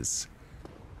classes.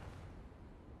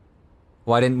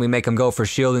 Why didn't we make him go for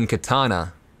Shield and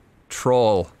Katana?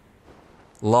 Troll.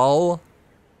 Lol.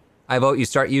 I vote you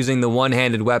start using the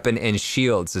one-handed weapon and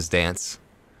shield, says Dance.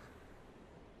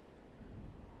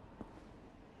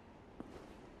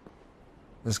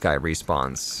 This guy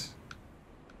respawns.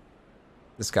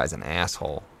 This guy's an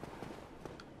asshole.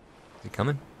 Is he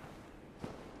coming?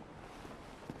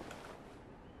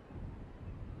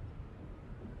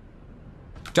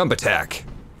 Jump attack.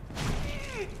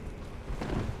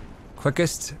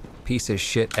 Quickest piece of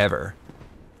shit ever.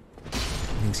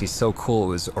 Thinks he's so cool, it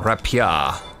was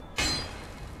Rapia.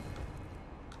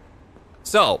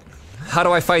 So, how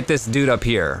do I fight this dude up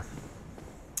here?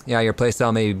 Yeah, your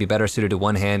playstyle may be better suited to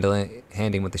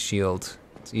one-handing with the shield.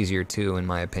 It's easier too, in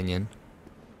my opinion.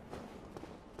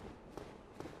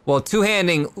 Well,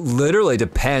 two-handing literally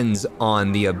depends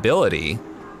on the ability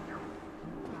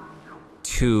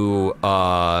to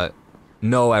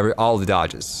know all the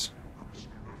dodges.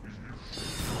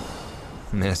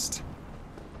 Missed.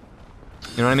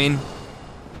 You know what I mean?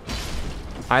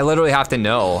 I literally have to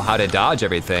know how to dodge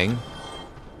everything.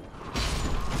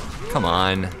 Come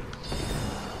on.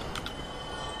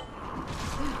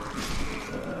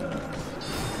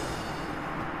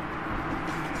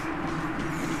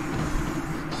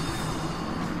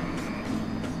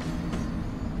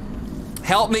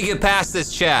 Help me get past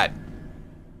this, chat.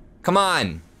 Come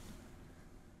on.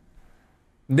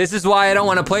 This is why I don't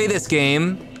want to play this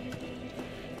game.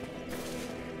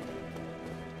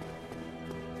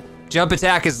 Jump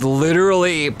attack is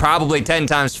literally probably 10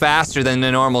 times faster than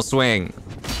the normal swing.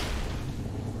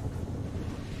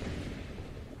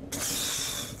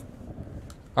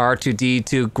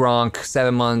 R2D2 Gronk,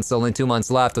 7 months, only 2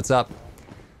 months left. What's up?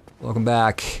 Welcome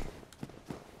back.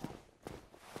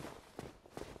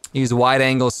 Use wide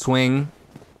angle swing.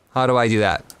 How do I do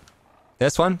that?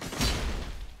 This one?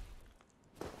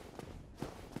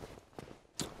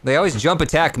 They always jump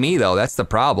attack me though, that's the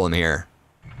problem here.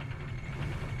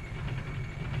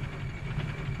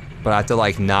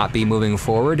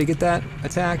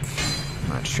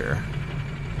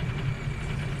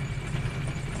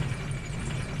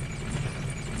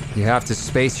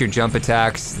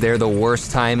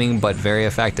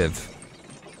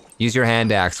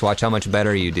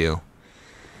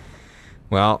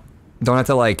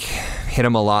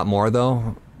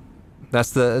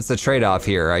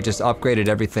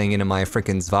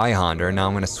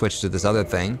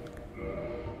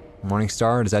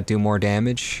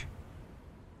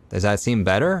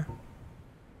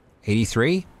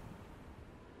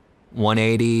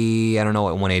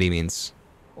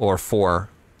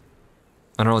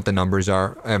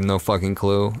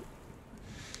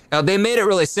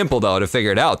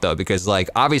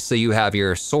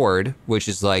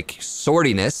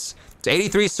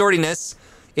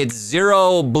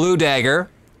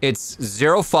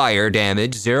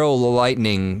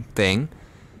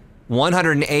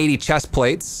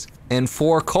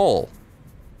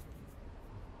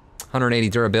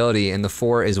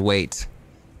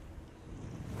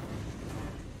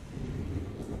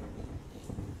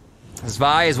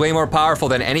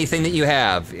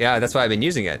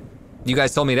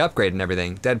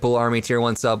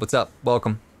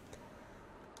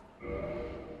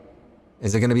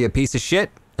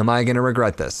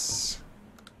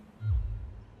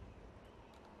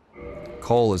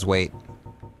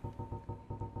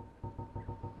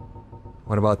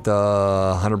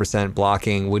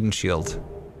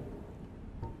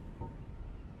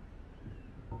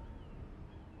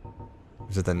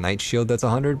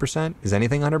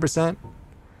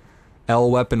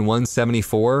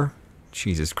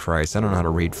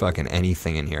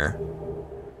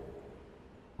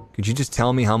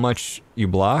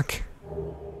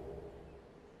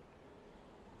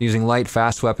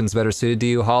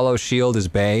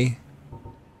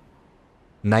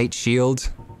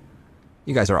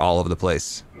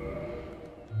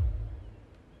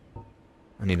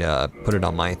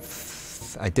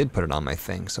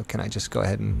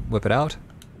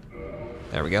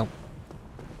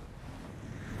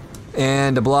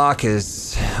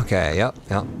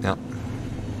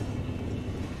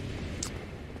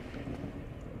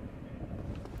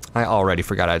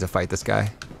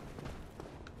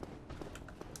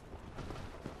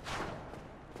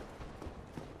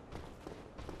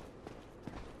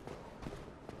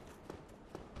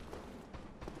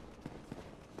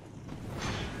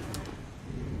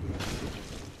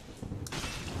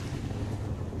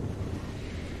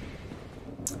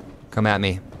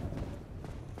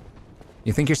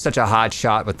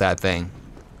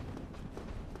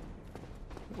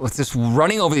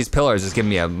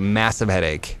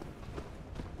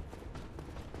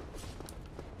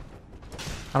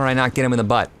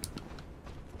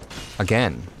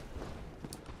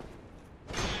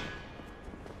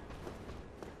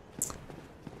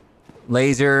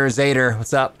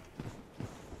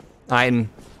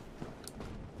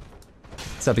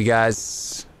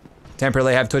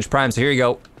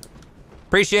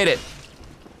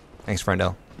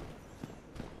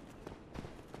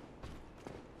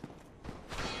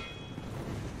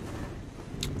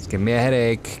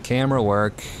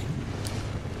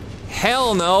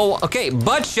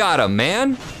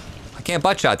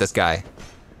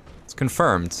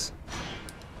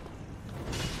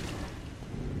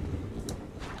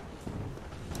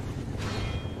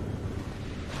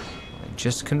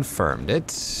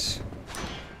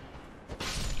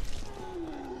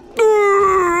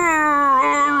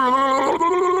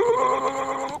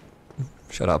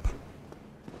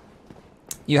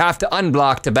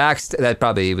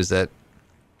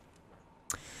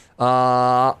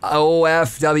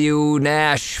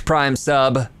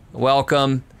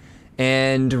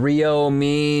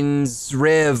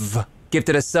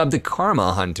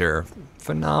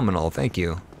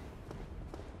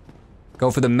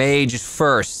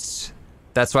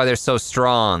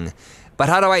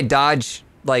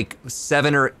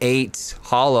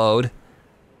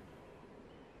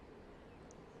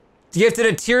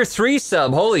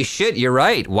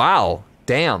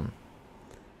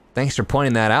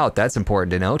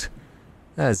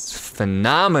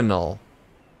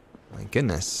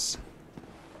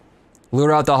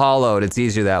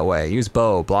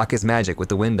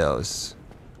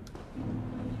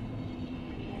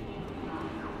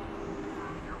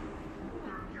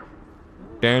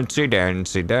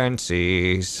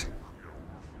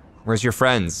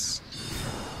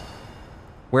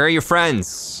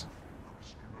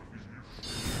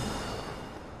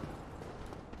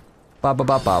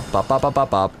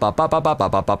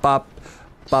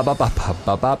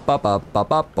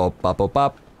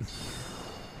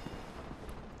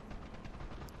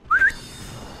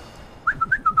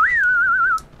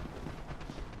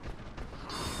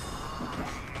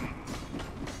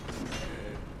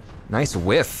 Nice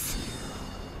whiff.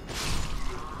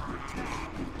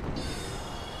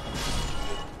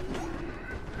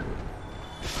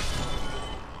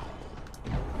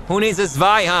 Who needs this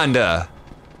Honda?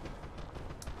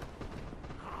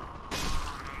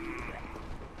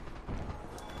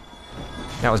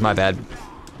 That was my bad.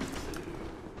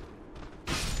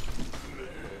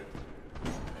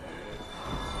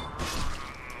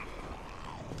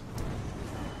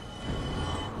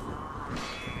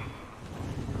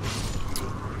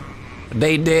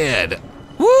 They did.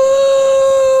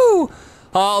 Woo!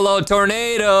 Hollow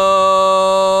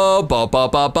tornado. Bop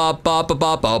bop bop bop bop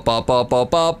bop bop bop bop bop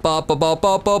bop bop bop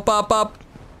bop bop bop bop.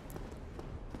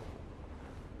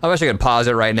 I wish I could pause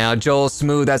it right now. Joel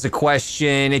Smooth, that's a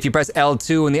question. If you press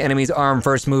L2 when the enemy's arm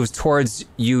first moves towards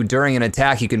you during an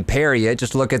attack, you can parry it.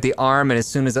 Just look at the arm, and as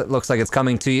soon as it looks like it's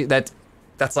coming to you, that's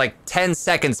like 10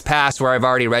 seconds past where I've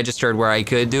already registered where I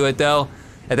could do it though.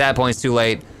 At that point, it's too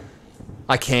late.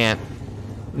 I can't.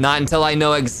 Not until I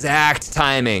know exact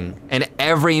timing and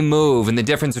every move and the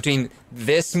difference between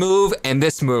this move and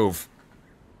this move.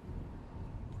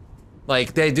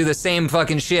 Like, they do the same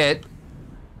fucking shit.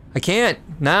 I can't,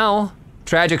 now.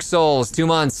 Tragic Souls, 2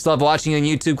 months, love watching you on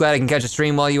YouTube, glad I can catch a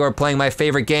stream while you are playing my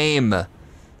favorite game.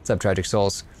 What's up, Tragic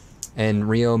Souls? And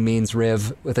Rio means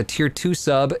Riv with a tier 2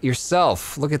 sub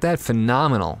yourself. Look at that,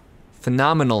 phenomenal.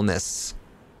 Phenomenalness.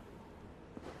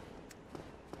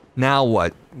 Now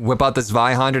what? Whip out this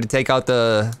Vihonder to take out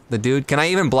the dude? Can I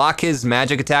even block his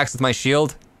magic attacks with my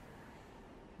shield?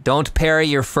 Don't parry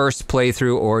your first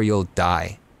playthrough or you'll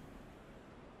die.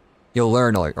 You'll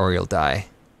learn or you'll die.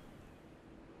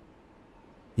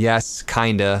 Yes,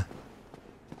 kinda.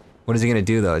 What is he gonna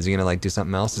do though? Is he gonna like do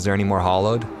something else? Is there any more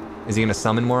hollowed? Is he gonna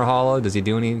summon more hollowed? Does he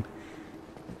do any?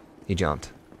 He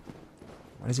jumped.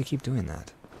 Why does he keep doing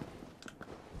that?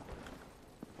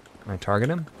 Can I target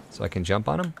him so I can jump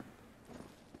on him?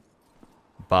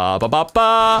 Ba ba ba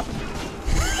ba!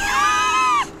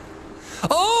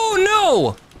 Oh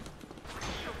no!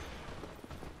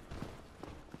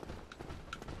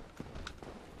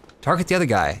 Target the other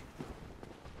guy.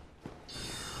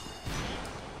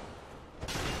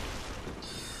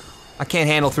 I can't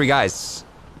handle 3 guys.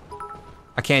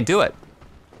 I can't do it.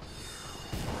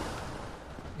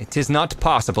 It is not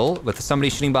possible with somebody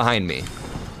shooting behind me.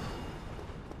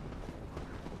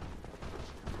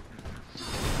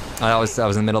 Oh, I was in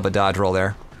the middle of a dodge roll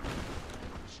there.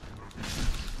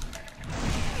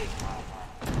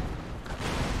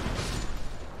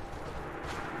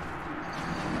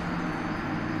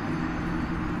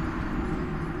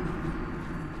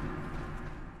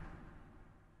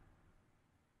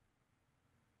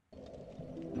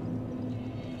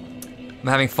 I'm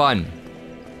having fun.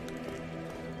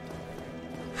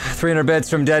 300 bits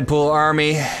from Deadpool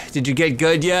Army. Did you get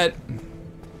good yet?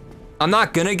 I'm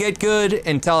not gonna get good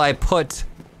until I put,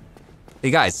 hey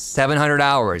guys, 700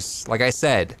 hours, like I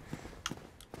said.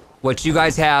 What you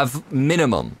guys have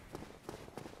minimum.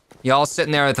 Y'all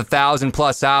sitting there with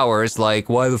 1,000+ hours like,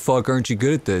 why the fuck aren't you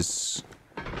good at this?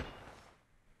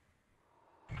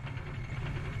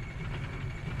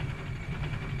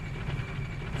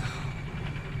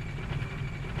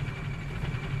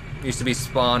 Used to be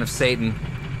spawn of Satan.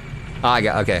 Ah, I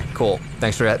got, okay, cool.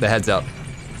 Thanks for the heads up.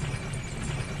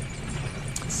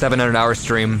 700-hour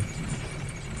stream.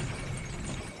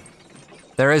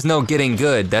 There is no getting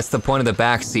good. That's the point of the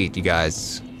backseat, you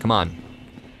guys. Come on.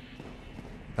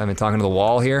 I've been talking to the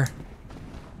wall here.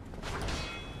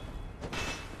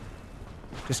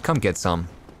 Just come get some.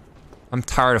 I'm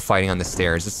tired of fighting on the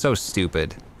stairs. It's so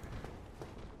stupid.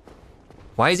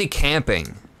 Why is he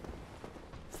camping?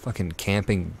 Fucking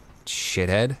camping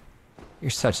shithead.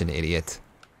 You're such an idiot.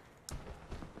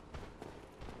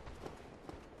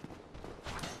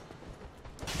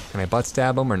 Can I butt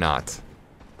stab him or not?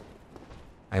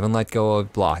 I haven't let go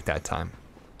of block that time.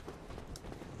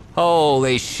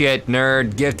 Holy shit,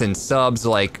 nerd. Gifting subs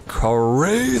like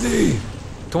crazy.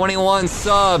 21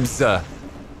 subs.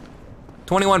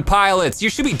 21 pilots. You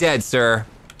should be dead, sir.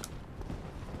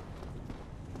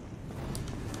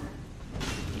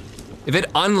 If it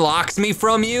unlocks me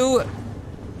from you,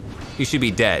 you should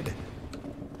be dead.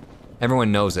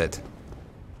 Everyone knows it.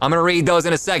 I'm gonna read those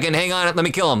in a second. Hang on, let me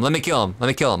kill him. Let me kill him. Let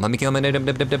me kill him. Let me kill him.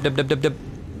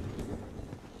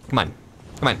 Come on.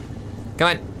 Come on. Come on. Come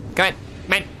on. Come on.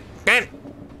 Come on.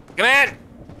 Come on.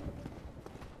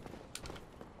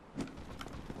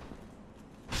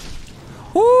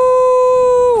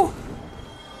 Woo!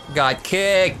 Got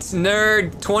kicked.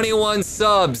 Nerd. 21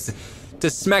 subs to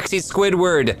Smexy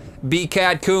Squidward, B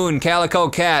Cat Coon, Calico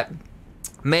Cat,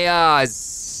 Maya,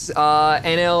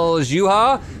 NL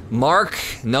Juha, Mark,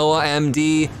 Noah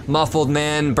MD, Muffled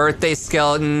Man, Birthday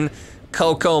Skeleton,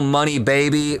 Coco Money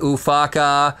Baby,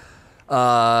 Ufaka,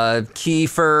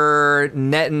 Kiefer,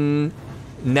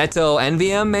 Neto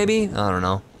NVM maybe? I don't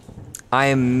know.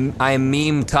 I'm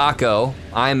Meme Taco.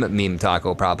 I'm Meme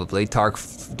Taco probably.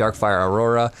 Darkfire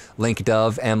Aurora, Link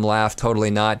Dove, M Laugh,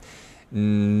 totally not.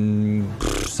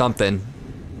 Something.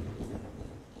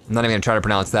 I'm not even gonna try to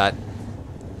pronounce that.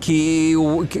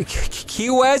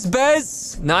 Kiwes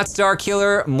Bez, Not Star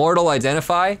Killer, Mortal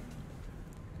Identity.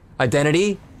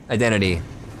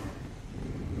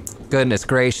 Goodness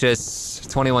gracious,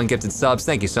 21 gifted subs.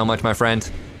 Thank you so much, my friend.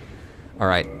 All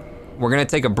right, we're gonna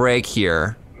take a break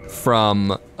here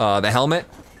from the helmet.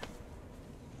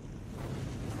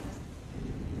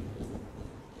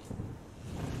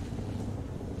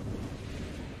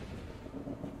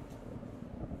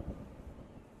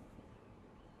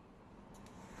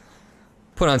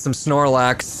 Put on some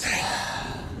Snorlax.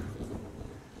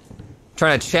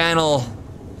 Trying to channel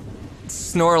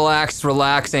Snorlax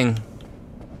relaxing.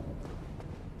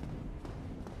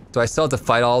 Do I still have to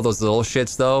fight all those little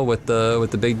shits though with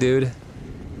the big dude?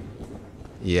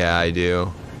 Yeah, I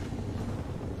do.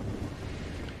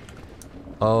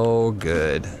 Oh,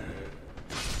 good.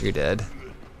 You're dead.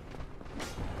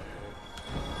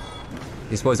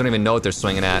 These boys don't even know what they're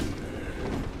swinging at.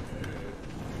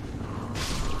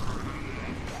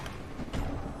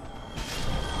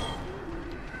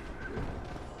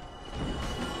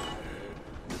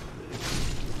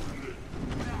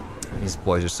 These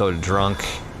boys are so drunk.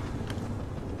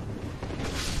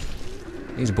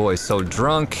 These boys so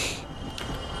drunk.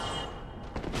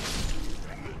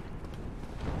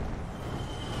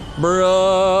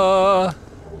 Bruh.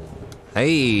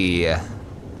 Hey.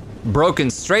 Broken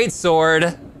straight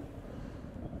sword.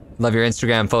 Love your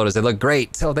Instagram photos. They look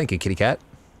great. Oh, thank you, kitty cat.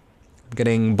 I'm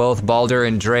getting both Baldur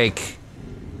and Drake.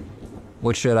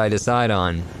 What should I decide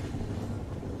on?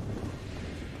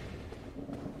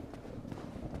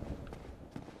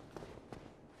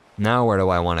 Now where do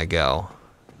I want to go?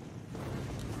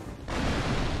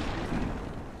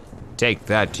 Take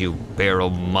that, you barrel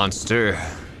monster.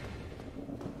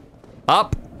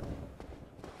 Up!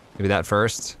 Maybe that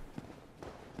first.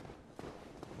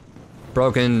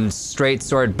 Broken straight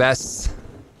sword best.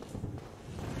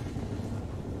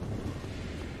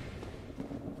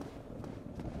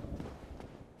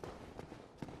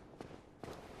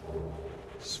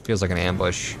 This feels like an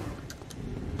ambush.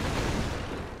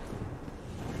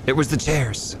 It was the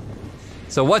chairs.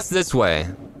 So what's this way?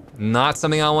 Not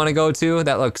something I want to go to?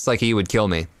 That looks like he would kill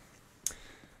me.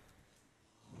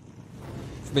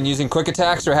 Been using quick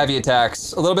attacks or heavy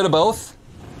attacks? A little bit of both.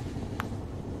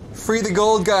 Free the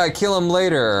gold guy, kill him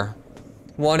later.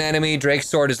 One enemy, Drake's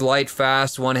sword is light,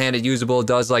 fast, one-handed usable,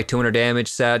 does like 200 damage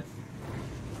set.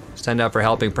 Stand up for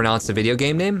helping pronounce the video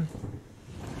game name.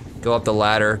 Go up the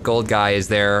ladder, gold guy is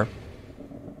there.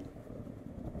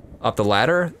 Up the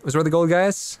ladder was where the gold guy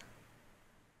is?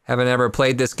 Haven't ever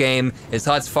played this game. Is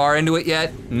Huts far into it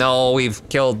yet? No, we've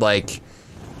killed like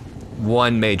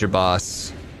one major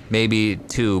boss. Maybe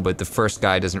two, but the first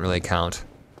guy doesn't really count.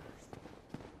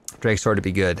 Drake's sword to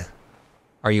be good.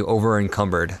 Are you over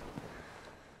encumbered?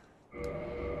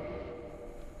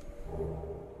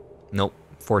 Nope,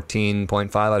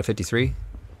 14.5 out of 53.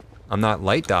 I'm not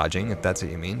light dodging, if that's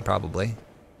what you mean, probably.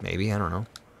 Maybe, I don't know.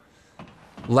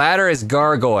 Ladder is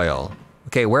gargoyle.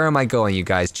 Okay, where am I going, you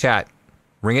guys? Chat,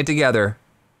 ring it together.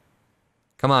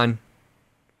 Come on.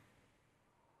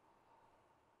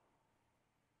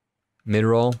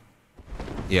 Mid-roll?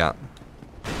 Yeah.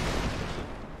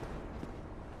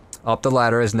 Up the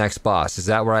ladder is next boss. Is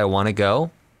that where I want to go?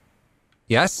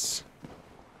 Yes?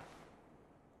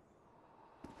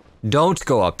 Don't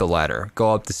go up the ladder.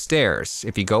 Go up the stairs.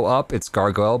 If you go up, it's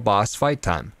gargoyle boss fight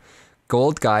time.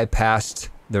 Gold guy past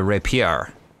the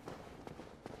rapier.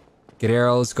 Get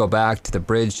arrows, go back to the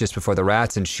bridge just before the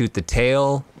rats and shoot the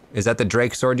tail. Is that the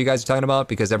Drake sword you guys are talking about?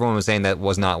 Because everyone was saying that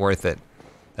was not worth it.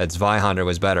 That Zweihander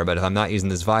was better, but if I'm not using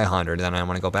the Zweihander, then I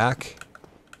want to go back.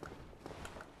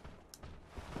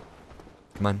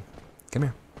 Come on, come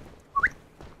here.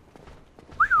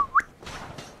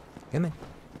 Come in,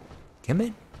 come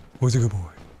in. Who's a good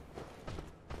boy?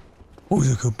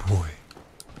 Who's a good boy?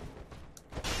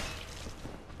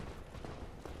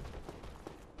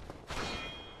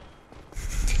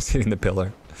 He's hitting the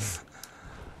pillar.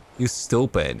 You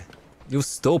stupid. You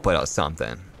stupid or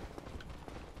something.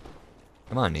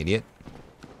 Come on, idiot.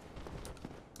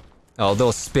 Oh, a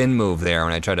little spin move there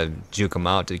when I try to juke him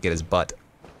out to get his butt.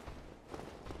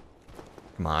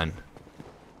 Come on.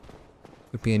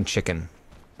 Quit being chicken.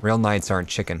 Real knights aren't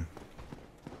chicken.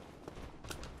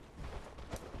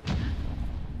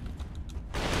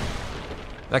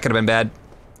 That could have been bad.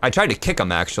 I tried to kick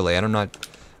him, actually. I'm not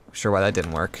sure why that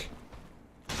didn't work.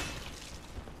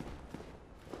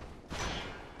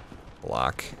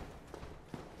 Block.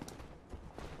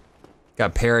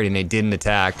 Got parried and he didn't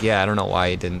attack. Yeah, I don't know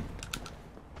why he didn't.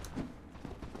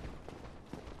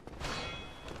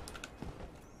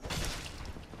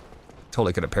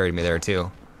 Totally could have parried me there, too.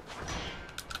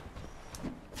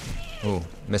 Ooh,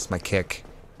 missed my kick.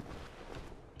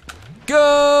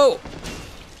 Go!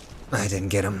 I didn't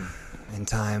get him in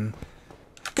time.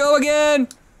 Go again!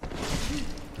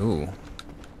 Ooh,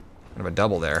 kind of a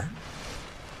double there.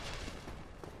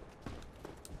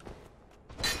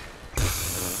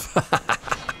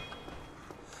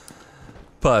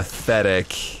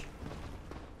 Pathetic.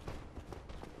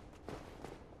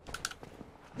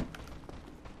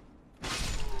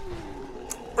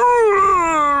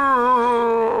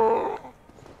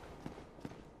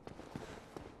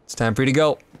 It's time for you to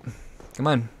go. Come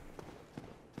on.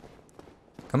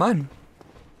 Come on.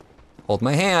 Hold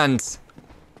my hands.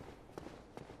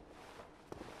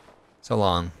 So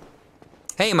long.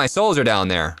 Hey, my souls are down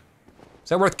there. Is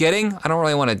that worth getting? I don't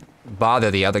really want to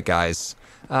bother the other guys.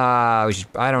 I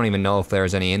don't even know if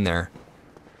there's any in there.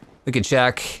 We can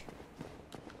check.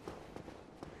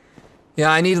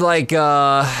 Yeah, I need like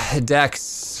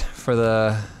Dex for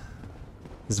the...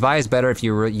 Zvi is better if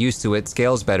you're used to it.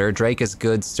 Scale's better. Drake is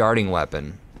good starting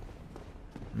weapon.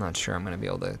 I'm not sure I'm gonna be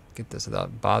able to get this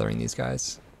without bothering these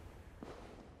guys.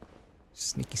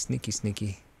 Sneaky, sneaky,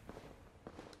 sneaky.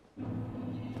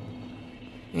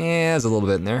 Yeah, there's a little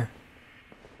bit in there.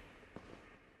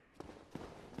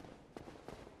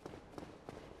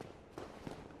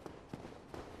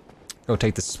 Go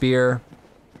take the spear.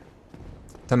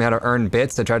 Tell me how to earn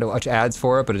bits. I tried to watch ads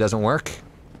for it, but it doesn't work.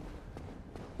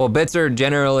 Well, bits are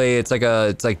generally, it's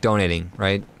like donating,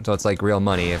 right? So it's like real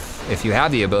money. If you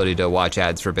have the ability to watch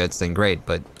ads for bits, then great,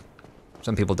 but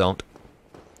some people don't.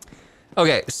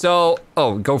 Okay, so,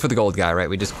 oh, go for the gold guy, right?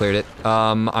 We just cleared it.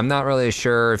 I'm not really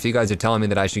sure if you guys are telling me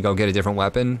that I should go get a different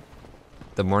weapon.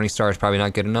 The Morningstar is probably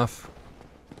not good enough.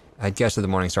 I'd guess that the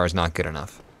Morningstar is not good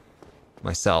enough.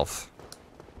 Myself.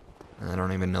 I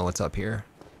don't even know what's up here.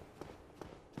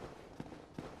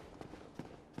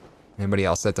 Anybody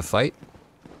else set to fight?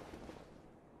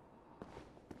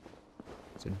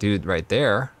 There's a dude right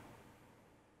there.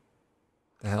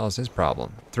 The hell is his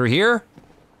problem? Through here?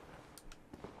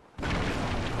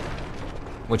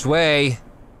 Which way?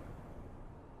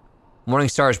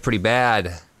 Morningstar is pretty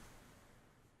bad.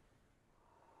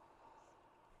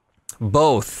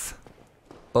 Both.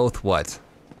 Both what?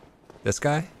 This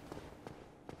guy?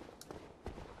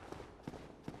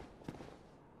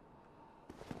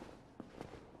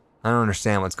 I don't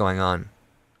understand what's going on.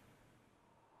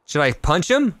 Should I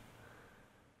punch him?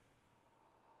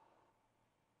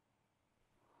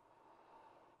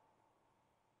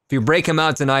 If you break him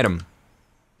out, it's an item.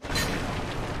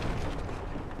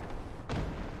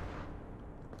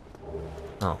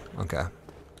 Oh, okay.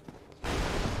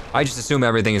 I just assume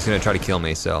everything is gonna try to kill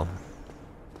me, so.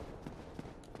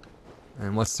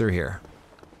 And what's through here?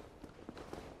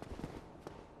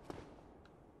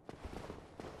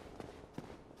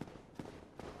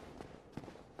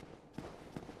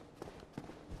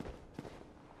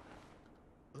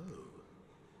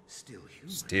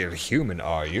 Still human,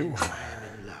 are you? I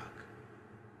am in luck.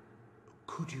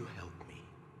 Could you help me?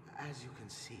 As you can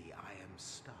see, I am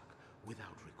stuck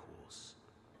without recourse.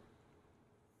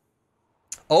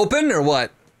 Open or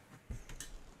what?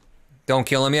 Don't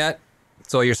kill him yet?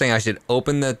 So you're saying I should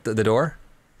open the door?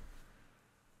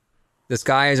 This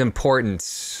guy is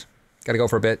important. Gotta go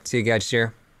for a bit. See you guys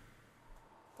here.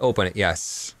 Open it,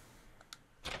 yes.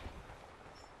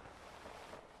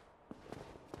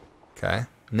 Okay.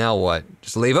 Now what?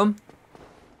 Just leave him?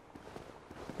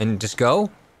 And just go?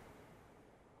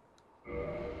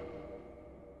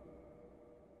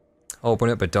 Open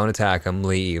it, but don't attack him.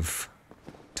 Leave.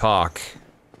 Talk.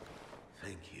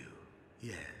 Thank you.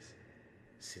 Yes.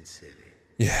 Sincerely.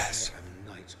 Yes. I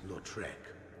am Knight Lautrec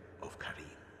of Karim.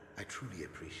 I truly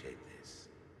appreciate this.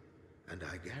 And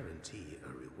I guarantee a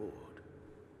reward.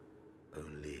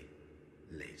 Only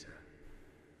later.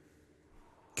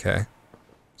 Okay.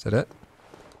 Is that it?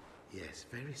 Yes,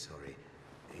 very sorry.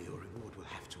 Your reward will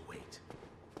have to wait.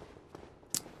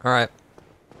 Alright.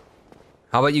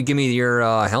 How about you give me your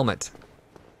helmet?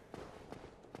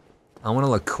 I want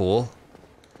to look cool.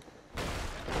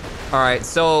 Alright,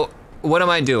 so what am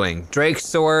I doing? Drake's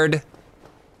sword.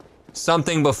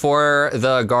 Something before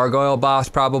the gargoyle boss,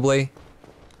 probably.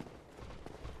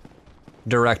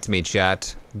 Direct me,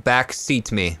 chat.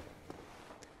 Backseat me.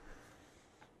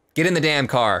 Get in the damn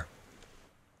car.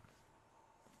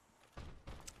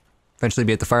 Eventually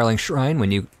be at the Firelink Shrine. When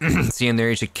you see him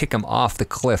there, you should kick him off the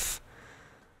cliff.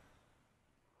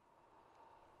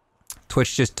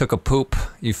 Twitch just took a poop.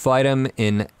 You fight him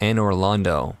in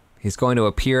Orlando. He's going to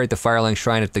appear at the Firelink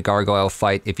Shrine at the Gargoyle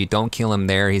fight. If you don't kill him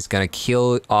there, he's going to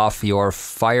kill off your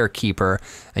Firekeeper,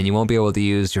 and you won't be able to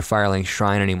use your Firelink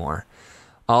Shrine anymore.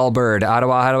 Albird, how do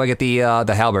I get the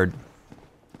halberd?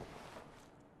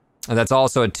 And that's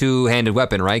also a two-handed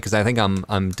weapon, right? Because I think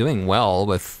I'm doing well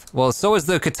with... Well, so is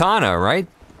the katana, right?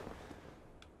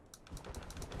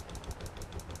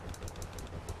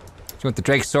 If you want the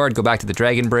Drake Sword, go back to the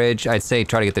Dragon Bridge. I'd say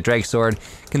try to get the Drake Sword.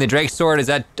 Can the Drake Sword, is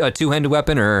that a two-handed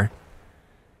weapon, or...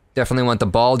 Definitely want the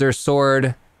Balder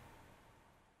Sword.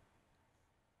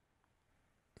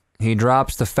 He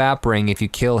drops the Fap Ring if you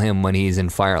kill him when he's in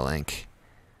Firelink.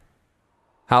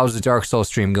 How's the Dark Soul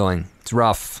stream going? It's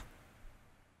rough.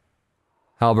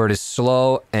 Halberd is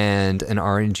slow and an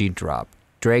RNG drop.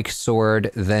 Drake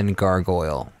Sword, then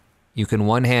Gargoyle. You can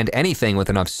one-hand anything with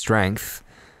enough strength.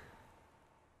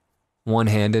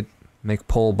 One-handed. Make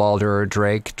pole Balder or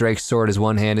Drake. Drake's sword is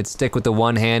one-handed. Stick with the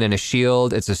one hand and a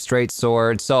shield. It's a straight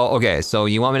sword. So, okay, so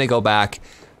you want me to go back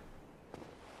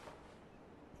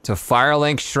to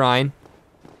Firelink Shrine.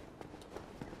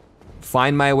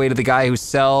 Find my way to the guy who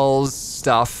sells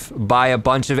stuff. Buy a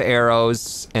bunch of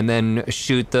arrows. And then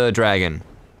shoot the dragon.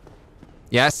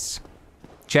 Yes?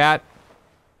 Chat?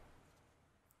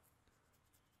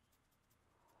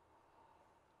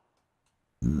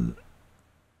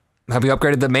 Have we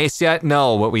upgraded the mace yet?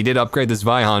 No, but we did upgrade this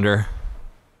Zweihander.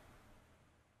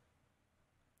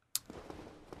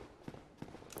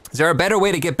 Is there a better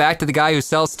way to get back to the guy who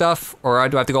sells stuff? Or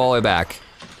do I have to go all the way back?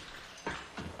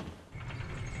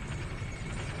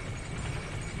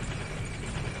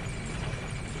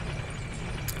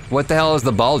 What the hell is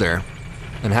the Balder?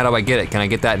 And how do I get it? Can I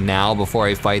get that now before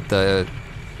I fight the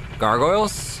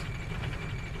gargoyles?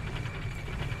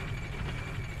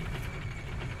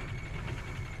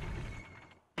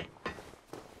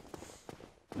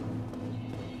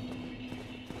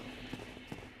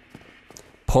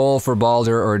 Pull for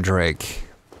Balder or Drake.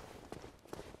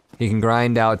 You can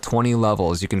grind out 20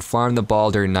 levels. You can farm the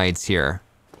Balder Knights here.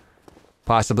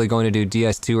 Possibly going to do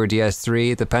DS2 or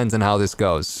DS3. It depends on how this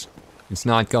goes. It's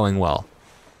not going well.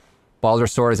 Balder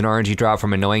Sword is an RNG drop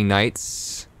from Annoying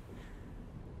Knights.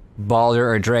 Balder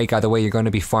or Drake, either way you're going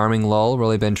to be farming lol.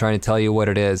 Really been trying to tell you what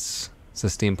it is. It's a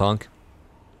steampunk.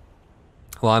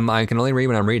 Well, I can only read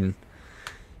when I'm reading.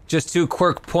 Just two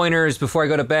quirk pointers before I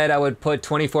go to bed. I would put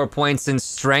 24 points in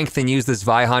strength and use this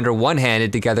Zweihander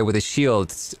one-handed together with a shield.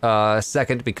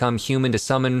 Second, become human to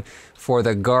summon for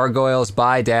the gargoyles.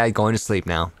 Bye, Dad. Going to sleep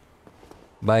now.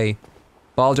 Bye.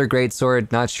 Balder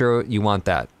Greatsword. Not sure you want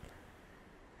that.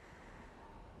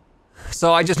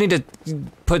 So I just need to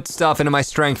put stuff into my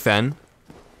strength then.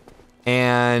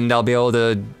 And I'll be able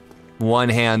to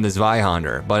one-hand the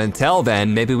Zweihander. But until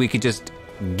then, maybe we could just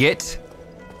get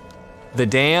the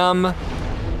damn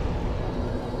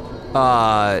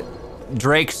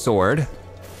Drake Sword.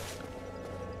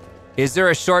 Is there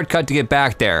a shortcut to get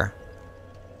back there?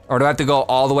 Or do I have to go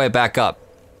all the way back up?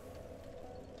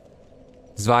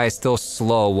 Zwei is still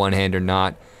slow, one-hand or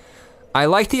not. I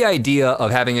like the idea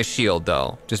of having a shield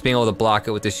though. Just being able to block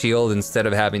it with the shield instead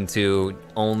of having to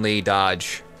only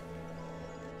dodge.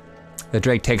 The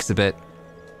Drake takes a bit.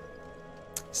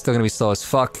 Still gonna be slow as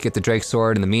fuck. Get the Drake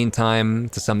Sword in the meantime.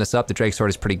 To sum this up, the Drake Sword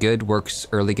is pretty good. Works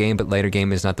early game, but later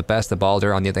game is not the best. The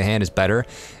Balder, on the other hand, is better,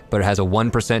 but it has a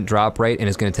 1% drop rate and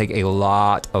is gonna take a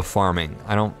lot of farming.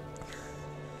 I don't...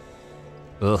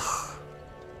 Ugh.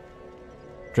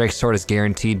 Drake Sword is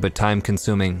guaranteed, but time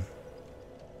consuming.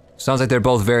 Sounds like they're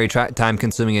both very time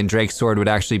consuming, and Drake Sword would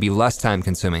actually be less time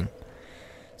consuming.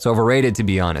 It's overrated, to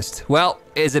be honest. Well,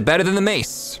 is it better than the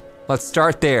mace? Let's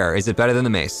start there. Is it better than the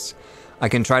mace? I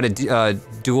can try to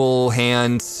dual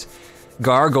hand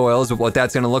gargoyles, but what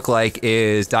that's gonna look like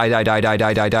is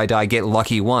die, get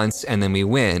lucky once, and then we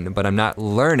win. But I'm not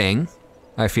learning,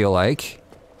 I feel like.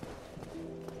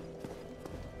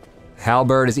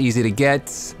 Halberd is easy to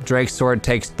get. Drake's Sword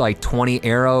takes like 20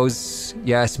 arrows.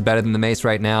 Yes, better than the mace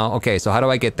right now. Okay, so how do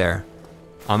I get there?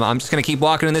 I'm just gonna keep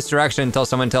walking in this direction until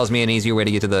someone tells me an easier way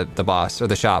to get to the boss, or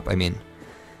the shop, I mean.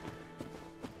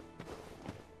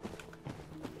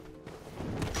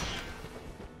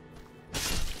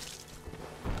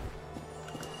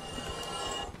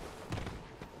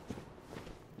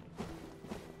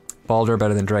 Balder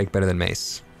better than Drake, better than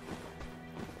mace.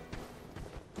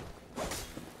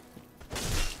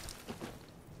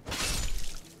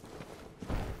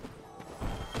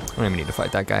 I don't even need to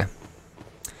fight that guy.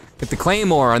 Get the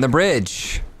Claymore on the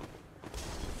bridge.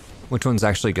 Which one's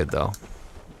actually good though?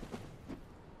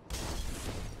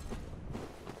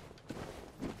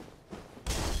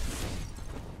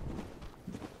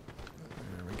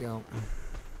 go.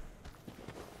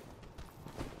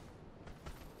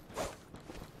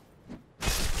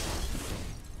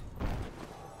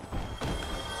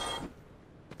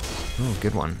 Ooh,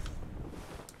 good one.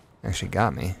 Actually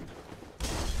got me.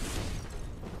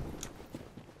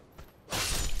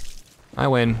 I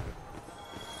win.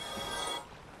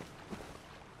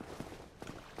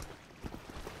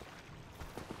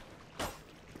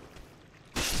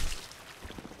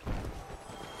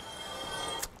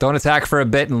 Don't attack for a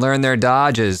bit and learn their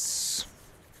dodges.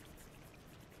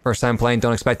 First time playing,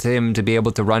 don't expect him to be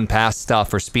able to run past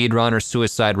stuff or speed run or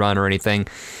suicide run or anything.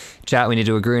 Chat, we need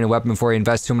to agree on a weapon before you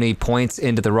invest too many points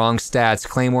into the wrong stats.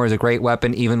 Claymore is a great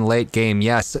weapon, even late game.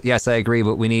 Yes, I agree,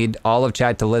 but we need all of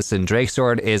chat to listen. Drake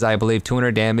Sword is, I believe,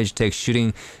 200 damage, takes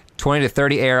shooting 20 to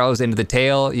 30 arrows into the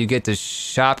tail. You get to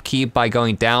shopkeep by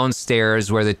going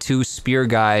downstairs where the two spear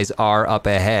guys are up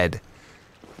ahead.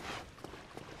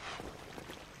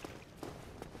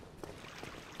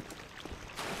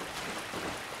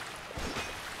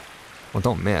 Well,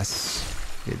 don't miss,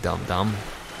 you dumb.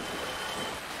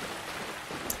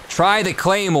 Try the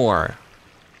Claymore.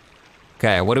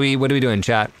 Okay, what are we doing,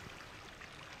 chat?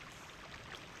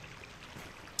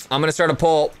 I'm gonna start a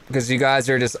poll because you guys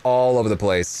are just all over the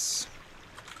place.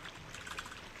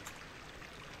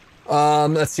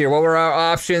 Let's see here. What were our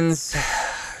options?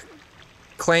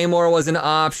 Claymore was an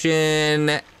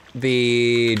option.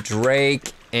 The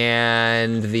Drake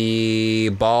and the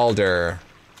Balder.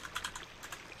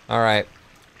 All right,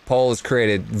 poll is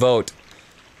created. Vote.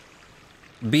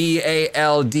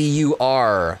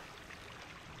 B-A-L-D-U-R.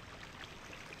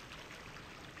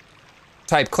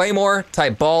 Type Claymore,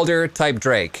 type Balder, type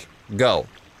Drake. Go.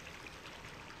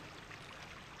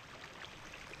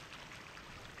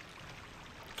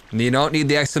 You don't need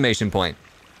the exclamation point.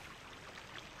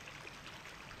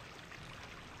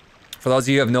 For those of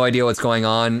you who have no idea what's going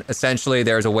on, essentially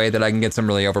there's a way that I can get some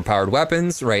really overpowered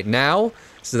weapons right now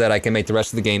so that I can make the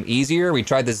rest of the game easier. We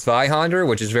tried this Zweihander,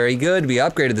 which is very good. We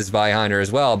upgraded this Zweihander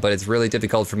as well, but it's really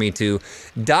difficult for me to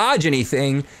dodge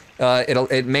anything.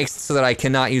 It makes it so that I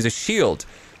cannot use a shield.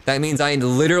 That means I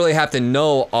literally have to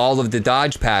know all of the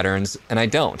dodge patterns, and I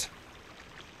don't.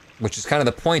 Which is kind of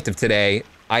the point of today.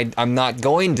 I'm not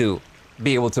going to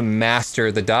be able to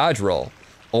master the dodge roll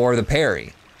or the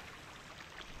parry.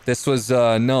 This was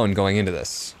known going into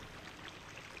this.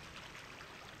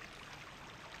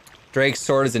 Drake's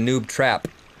sword is a noob trap.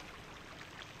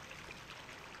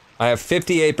 I have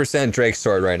 58% Drake's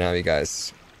sword right now, you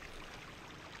guys.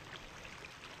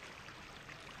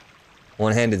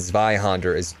 One-handed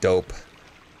Zweihander is dope.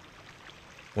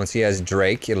 Once he has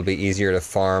Drake, it'll be easier to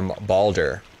farm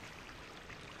Balder.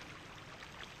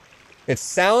 It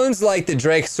sounds like the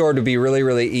Drake sword would be really,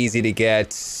 really easy to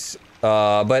get,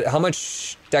 but how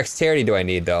much dexterity do I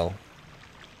need, though?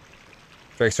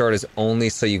 Drake sword is only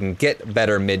so you can get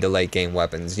better mid to late game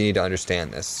weapons. You need to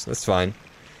understand this. That's fine.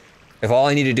 If all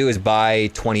I need to do is buy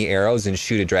 20 arrows and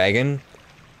shoot a dragon,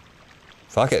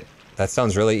 fuck it. That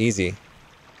sounds really easy.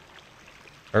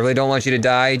 I really don't want you to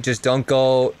die. Just don't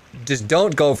go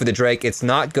for the Drake. It's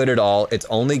not good at all. It's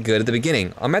only good at the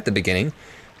beginning. I'm at the beginning.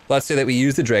 Let's say that we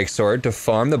use the Drake sword to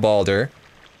farm the Balder.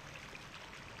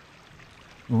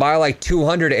 Buy like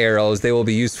 200 arrows, they will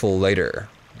be useful later.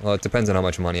 Well, it depends on how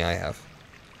much money I have.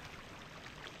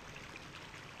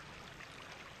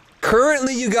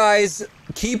 Currently, you guys,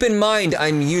 keep in mind,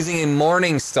 I'm using a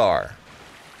Morning Star.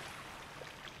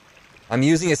 I'm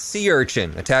using a sea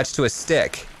urchin attached to a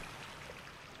stick.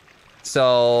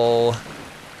 So...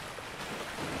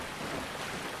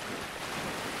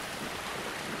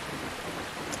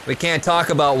 we can't talk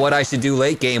about what I should do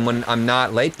late game when I'm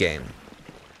not late game.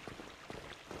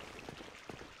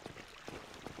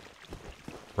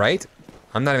 Right?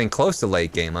 I'm not even close to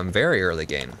late game. I'm very early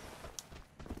game.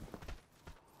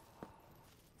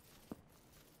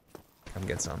 Come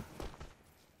get some.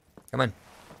 Come on.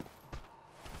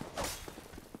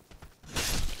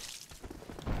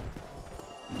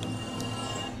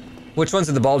 Which ones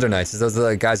are the Balder Knights? Is those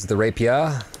the guys with the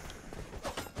rapier?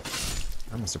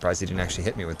 I'm surprised he didn't actually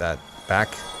hit me with that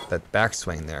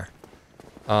backswing there.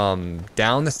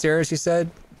 Down the stairs, you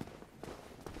said?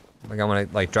 Like I want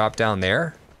to like drop down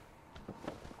there?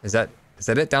 Is that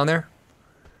it down there?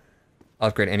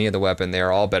 Upgrade any of the weapon. They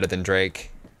are all better than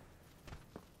Drake.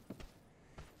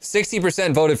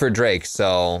 60% voted for Drake,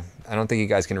 so I don't think you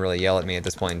guys can really yell at me at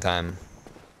this point in time.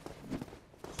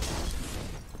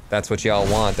 That's what y'all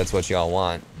want. That's what y'all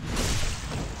want.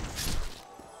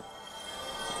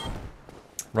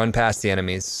 Run past the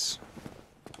enemies.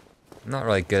 I'm not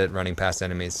really good at running past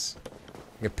enemies.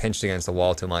 I get pinched against the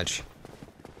wall too much.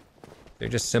 They're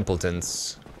just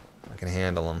simpletons. I can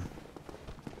handle them.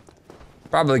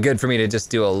 Probably good for me to just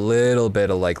do a little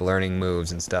bit of like learning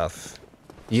moves and stuff.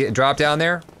 You drop down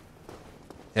there?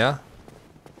 Yeah?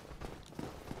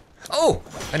 Oh!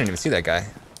 I didn't even see that guy.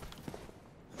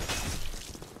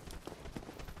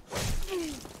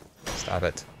 Stop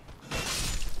it.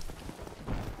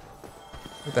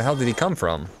 Where the hell did he come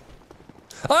from?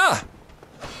 Ah!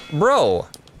 Bro!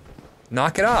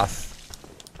 Knock it off.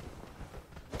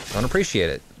 Don't appreciate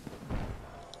it.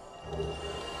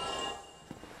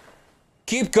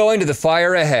 Keep going to the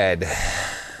fire ahead.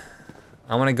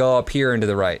 I want to go up here and to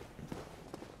the right.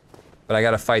 But I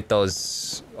gotta fight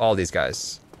all these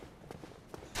guys.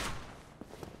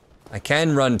 I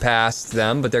can run past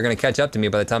them, but they're gonna catch up to me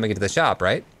by the time I get to the shop,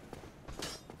 right?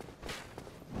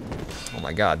 Oh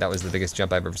my god, that was the biggest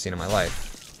jump I've ever seen in my life.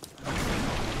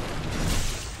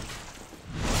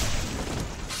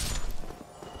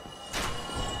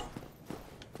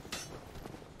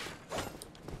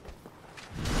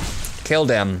 Kill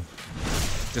them.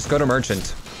 Just go to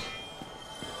merchant.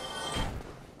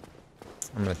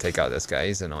 I'm gonna take out this guy,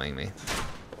 he's annoying me.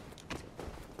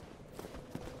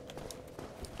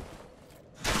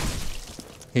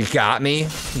 He got me?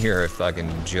 You're a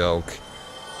fucking joke.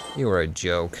 You were a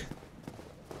joke.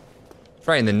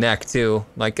 Right in the neck too.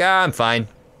 Like, I'm fine.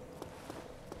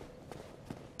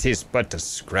 'Tis but a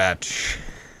scratch.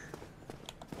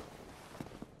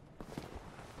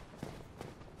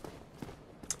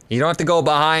 You don't have to go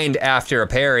behind after a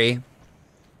parry.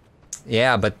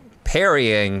 Yeah, but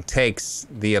parrying takes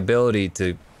the ability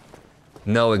to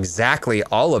know exactly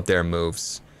all of their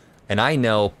moves. And I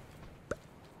know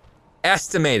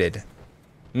estimated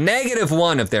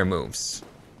 -1 of their moves.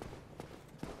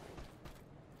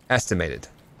 Estimated.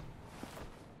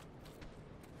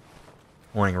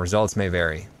 Warning, results may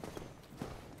vary.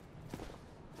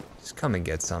 Just come and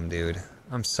get some, dude.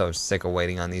 I'm so sick of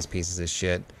waiting on these pieces of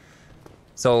shit.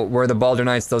 So, were the Baldur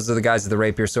Knights, those are the guys with the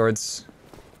rapier swords?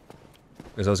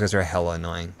 Because those guys are hella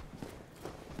annoying.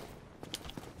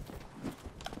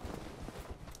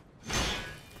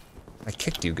 I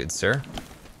kicked you, good sir.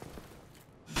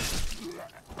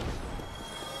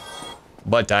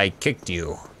 But I kicked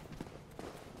you.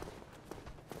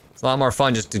 It's a lot more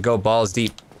fun just to go balls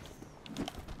deep.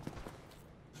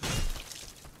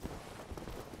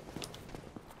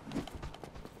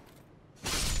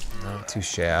 Not too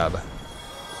shab.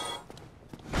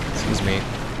 Excuse me.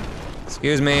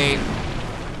 Excuse me.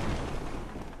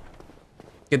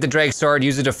 Get the Drake sword,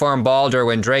 use it to farm Baldur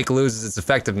when Drake loses its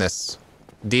effectiveness.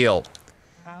 Deal.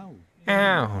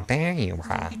 Oh, there you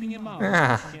are.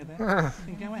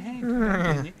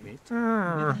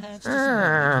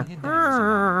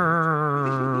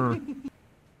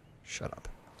 Shut up.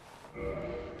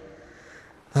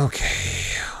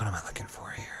 Okay, what am I looking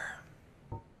for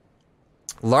here?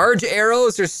 Large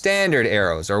arrows or standard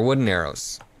arrows or wooden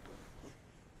arrows?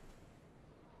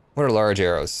 What are large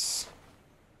arrows?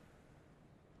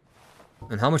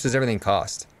 And how much does everything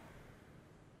cost?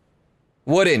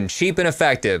 Wooden, cheap and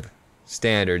effective.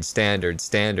 Standard, standard,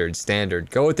 standard, standard.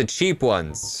 Go with the cheap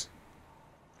ones.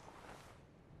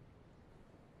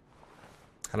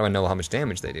 How do I know how much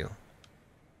damage they do?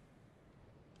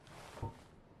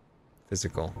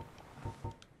 Physical.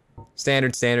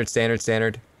 Standard, standard, standard,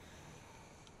 standard.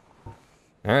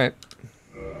 Alright.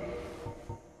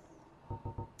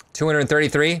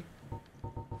 233?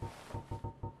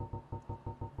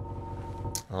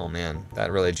 Oh man,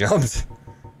 that really jumped.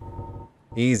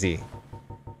 Easy.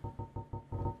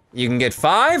 You can get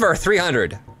 5 or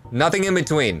 300. Nothing in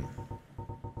between.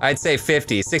 I'd say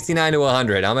 50, 69 to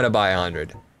 100. I'm gonna buy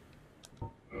 100.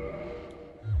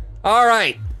 All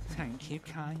right. Thank you,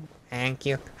 kind. Thank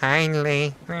you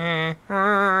kindly.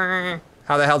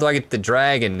 How the hell do I get the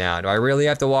dragon now? Do I really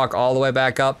have to walk all the way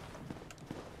back up?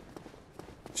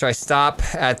 Should I stop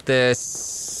at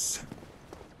this?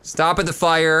 Stop at the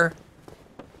fire.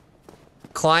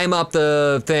 Climb up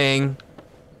the thing.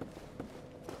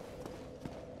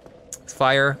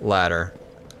 Fire ladder.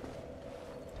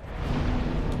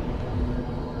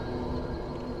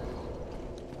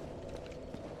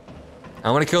 I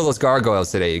want to kill those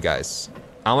gargoyles today, you guys.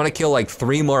 I want to kill like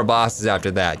 3 more bosses after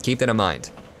that. Keep that in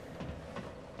mind.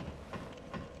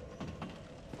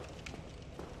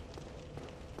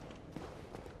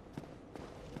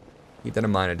 Keep that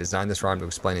in mind. I designed this ROM to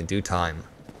explain in due time.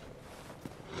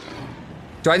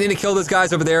 Do I need to kill those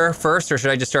guys over there first, or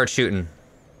should I just start shooting?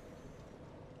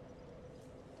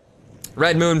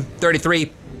 Red Moon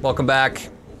 33, welcome back.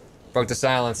 Broke the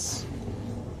silence.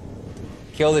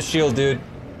 Kill the shield, dude.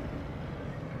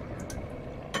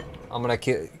 I'm gonna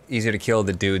kill. Easier to kill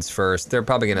the dudes first. They're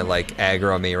probably gonna like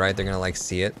aggro me, right? They're gonna like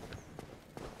see it.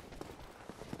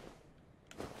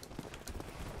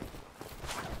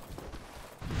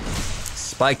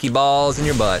 spiky balls in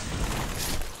your butt.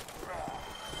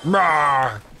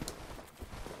 Rawr.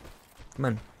 Come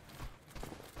on.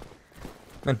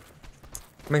 Come on.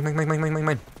 Come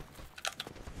on.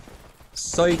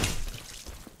 Psych.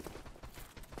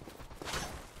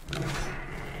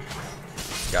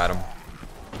 Got him.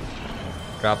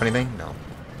 Drop anything? No.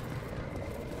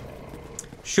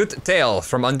 Shoot tail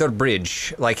from under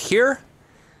bridge. Like here?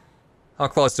 How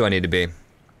close do I need to be?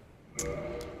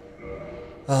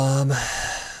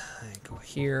 I go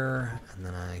here, and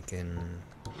then I can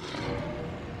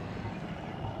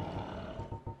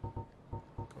go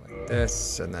like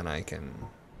this, and then I can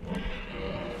do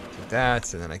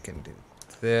that, and then I can do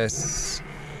this.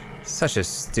 Such a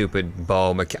stupid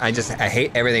bow. I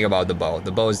hate everything about the bow.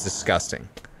 The bow is disgusting.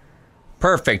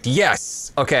 Perfect,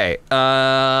 yes! Okay,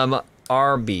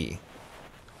 RB.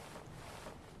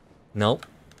 Nope.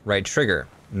 Right trigger.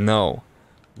 No.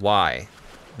 Y.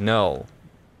 No.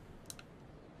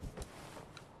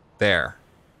 There.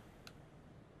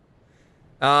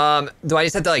 Do I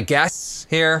just have to like guess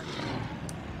here?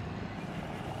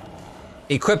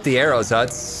 Equip the arrows,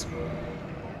 Huts.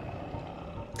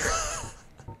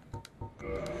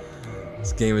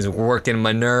 This game is working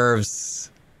my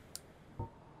nerves.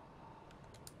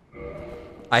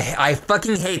 I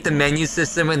fucking hate the menu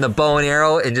system and the bow and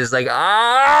arrow and just like,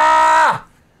 ah!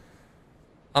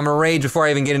 I'm a rage before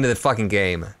I even get into the fucking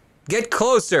game. Get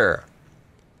closer.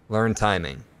 Learn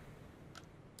timing.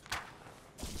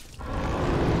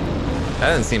 That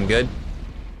doesn't seem good.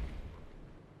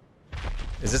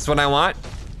 Is this what I want?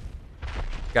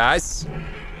 Guys?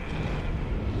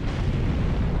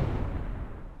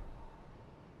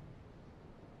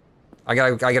 I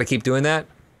gotta keep doing that?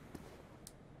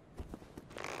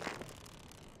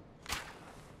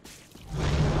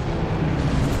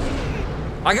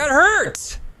 I got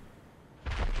hurt!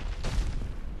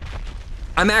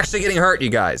 I'm actually getting hurt, you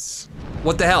guys.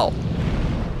 What the hell?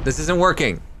 This isn't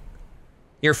working.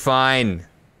 You're fine.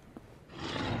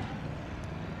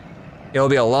 It'll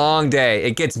be a long day.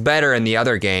 It gets better in the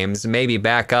other games. Maybe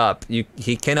back up.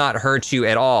 He cannot hurt you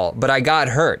at all. But I got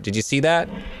hurt. Did you see that?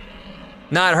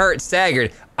 Not hurt,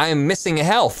 staggered. I am missing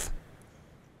health.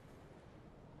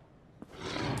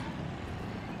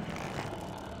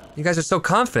 You guys are so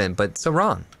confident, but so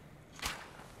wrong.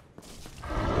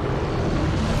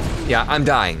 Yeah, I'm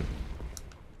dying.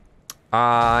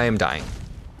 I am dying.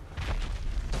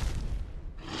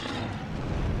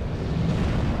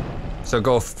 So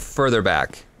go further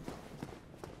back.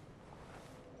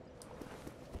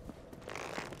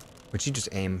 Would you just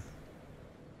aim?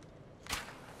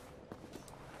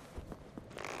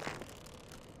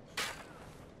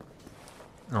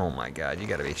 Oh my god, you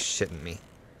gotta be shitting me.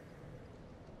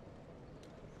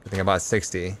 I think about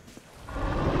 60.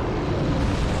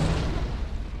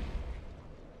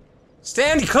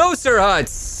 Stand closer,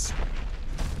 Huts!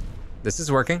 This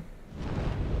is working.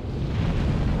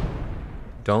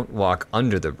 Don't walk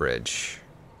under the bridge.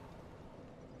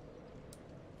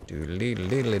 Doodle doodle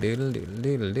doodle doodle doodle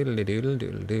doodle doodle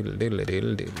doodle doodle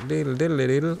doodle doodle doodle doodle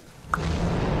doodle.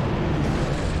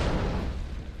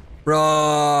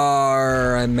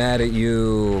 Roar! I'm mad at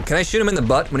you. Can I shoot him in the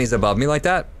butt when he's above me like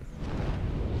that?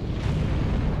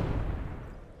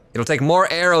 It'll take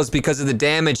more arrows because of the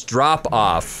damage drop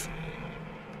off.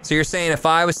 So you're saying if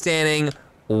I was standing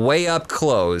way up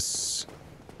close,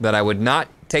 that I would not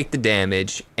take the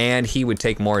damage and he would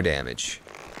take more damage.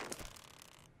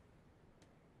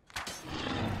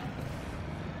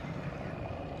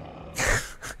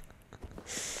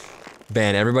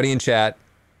 Ban everybody in chat.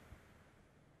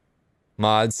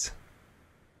 Mods.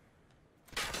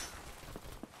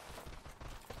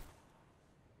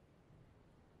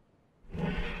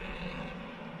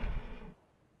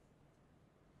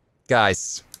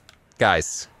 Guys,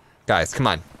 come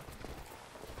on.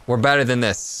 We're better than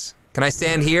this. Can I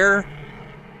stand here?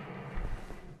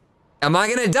 Am I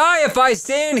gonna die if I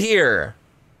stand here?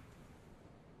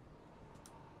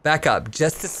 Back up,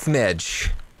 just a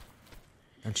smidge.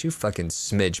 Don't you fucking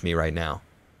smidge me right now.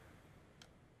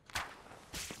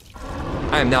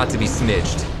 I am not to be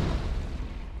smidged.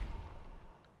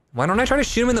 Why don't I try to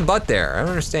shoot him in the butt there? I don't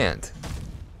understand.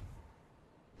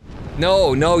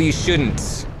 No, no, you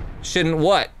shouldn't. Shouldn't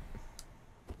what?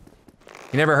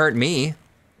 You never hurt me. You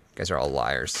guys are all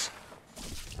liars.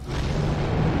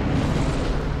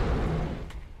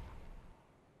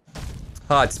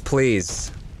 Huts,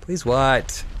 please. Please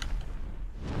what?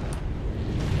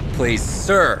 Please,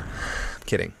 sir. I'm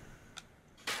kidding.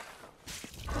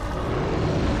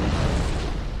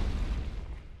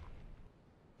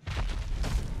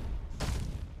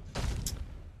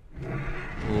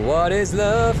 What is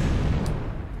love?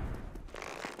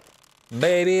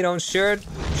 Baby, don't shirt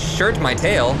my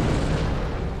tail.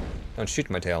 Don't shoot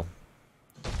my tail.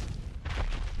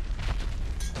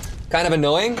 Kind of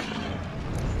annoying.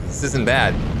 This isn't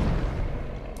bad.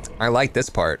 I like this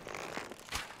part.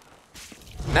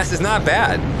 This is not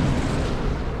bad.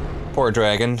 Poor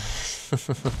dragon.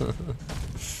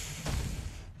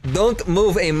 Don't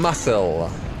move a muscle.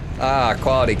 Ah,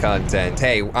 quality content.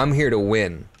 Hey, I'm here to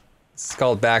win. It's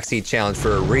called Backseat Challenge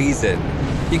for a reason.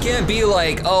 You can't be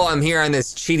like, oh, I'm here on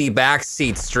this cheaty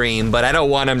Backseat stream, but I don't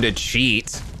want him to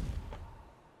cheat.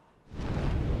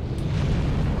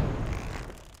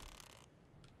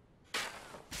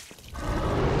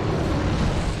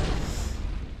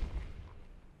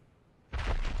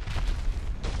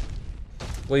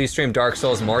 Will you stream Dark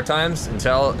Souls more times?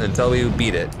 Until we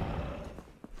beat it.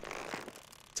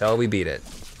 Until we beat it.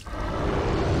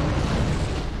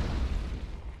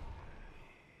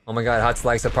 Oh my god, Huts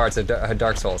likes the parts of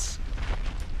Dark Souls.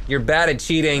 You're bad at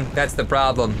cheating, that's the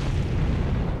problem.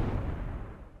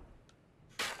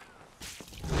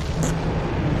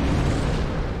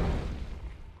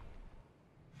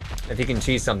 If you can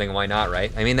cheat something, why not,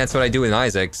 right? I mean, that's what I do with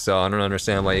Isaac, so I don't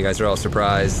understand why you guys are all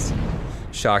surprised.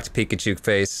 Shocked Pikachu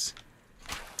face.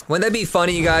 Wouldn't that be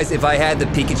funny, you guys, if I had the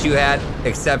Pikachu hat,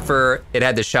 except for it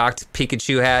had the shocked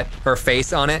Pikachu hat, or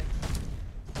face on it?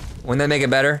 Wouldn't that make it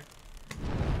better?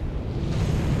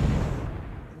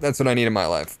 That's what I need in my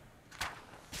life.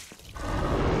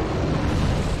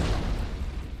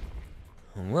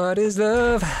 What is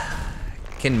love?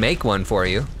 Can make one for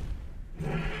you.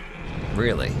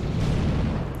 Really?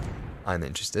 I'm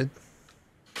interested.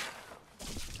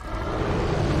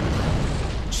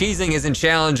 Cheesing isn't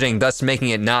challenging, thus making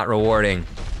it not rewarding.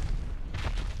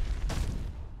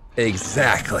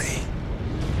 Exactly.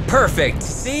 Perfect,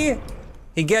 see?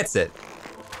 He gets it.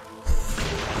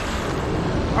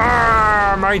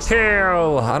 Ah, my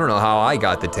tail! I don't know how I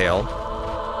got the tail.